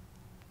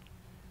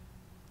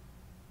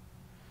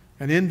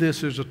 And in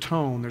this there's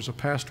a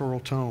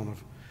pastoral tone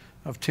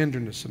of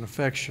tenderness and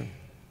affection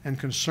and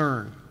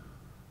concern.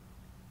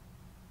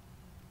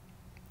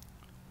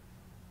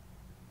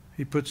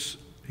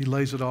 He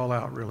lays it all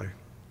out, really.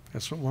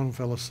 That's what one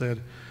fellow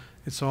said.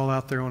 It's all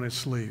out there on his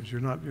sleeves.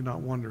 You're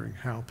not wondering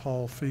how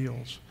Paul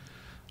feels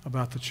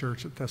about the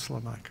church at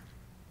Thessalonica.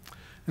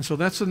 And so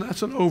that's an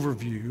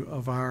overview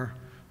of our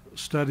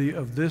study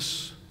of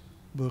this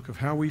book, of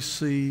how we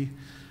see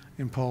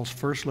in Paul's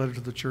first letter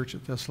to the church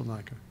at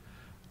Thessalonica,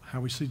 how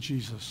we see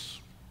Jesus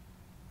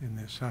in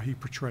this, how he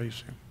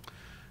portrays him.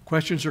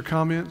 Questions or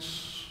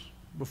comments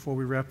before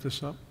we wrap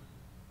this up?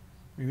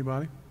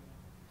 Anybody?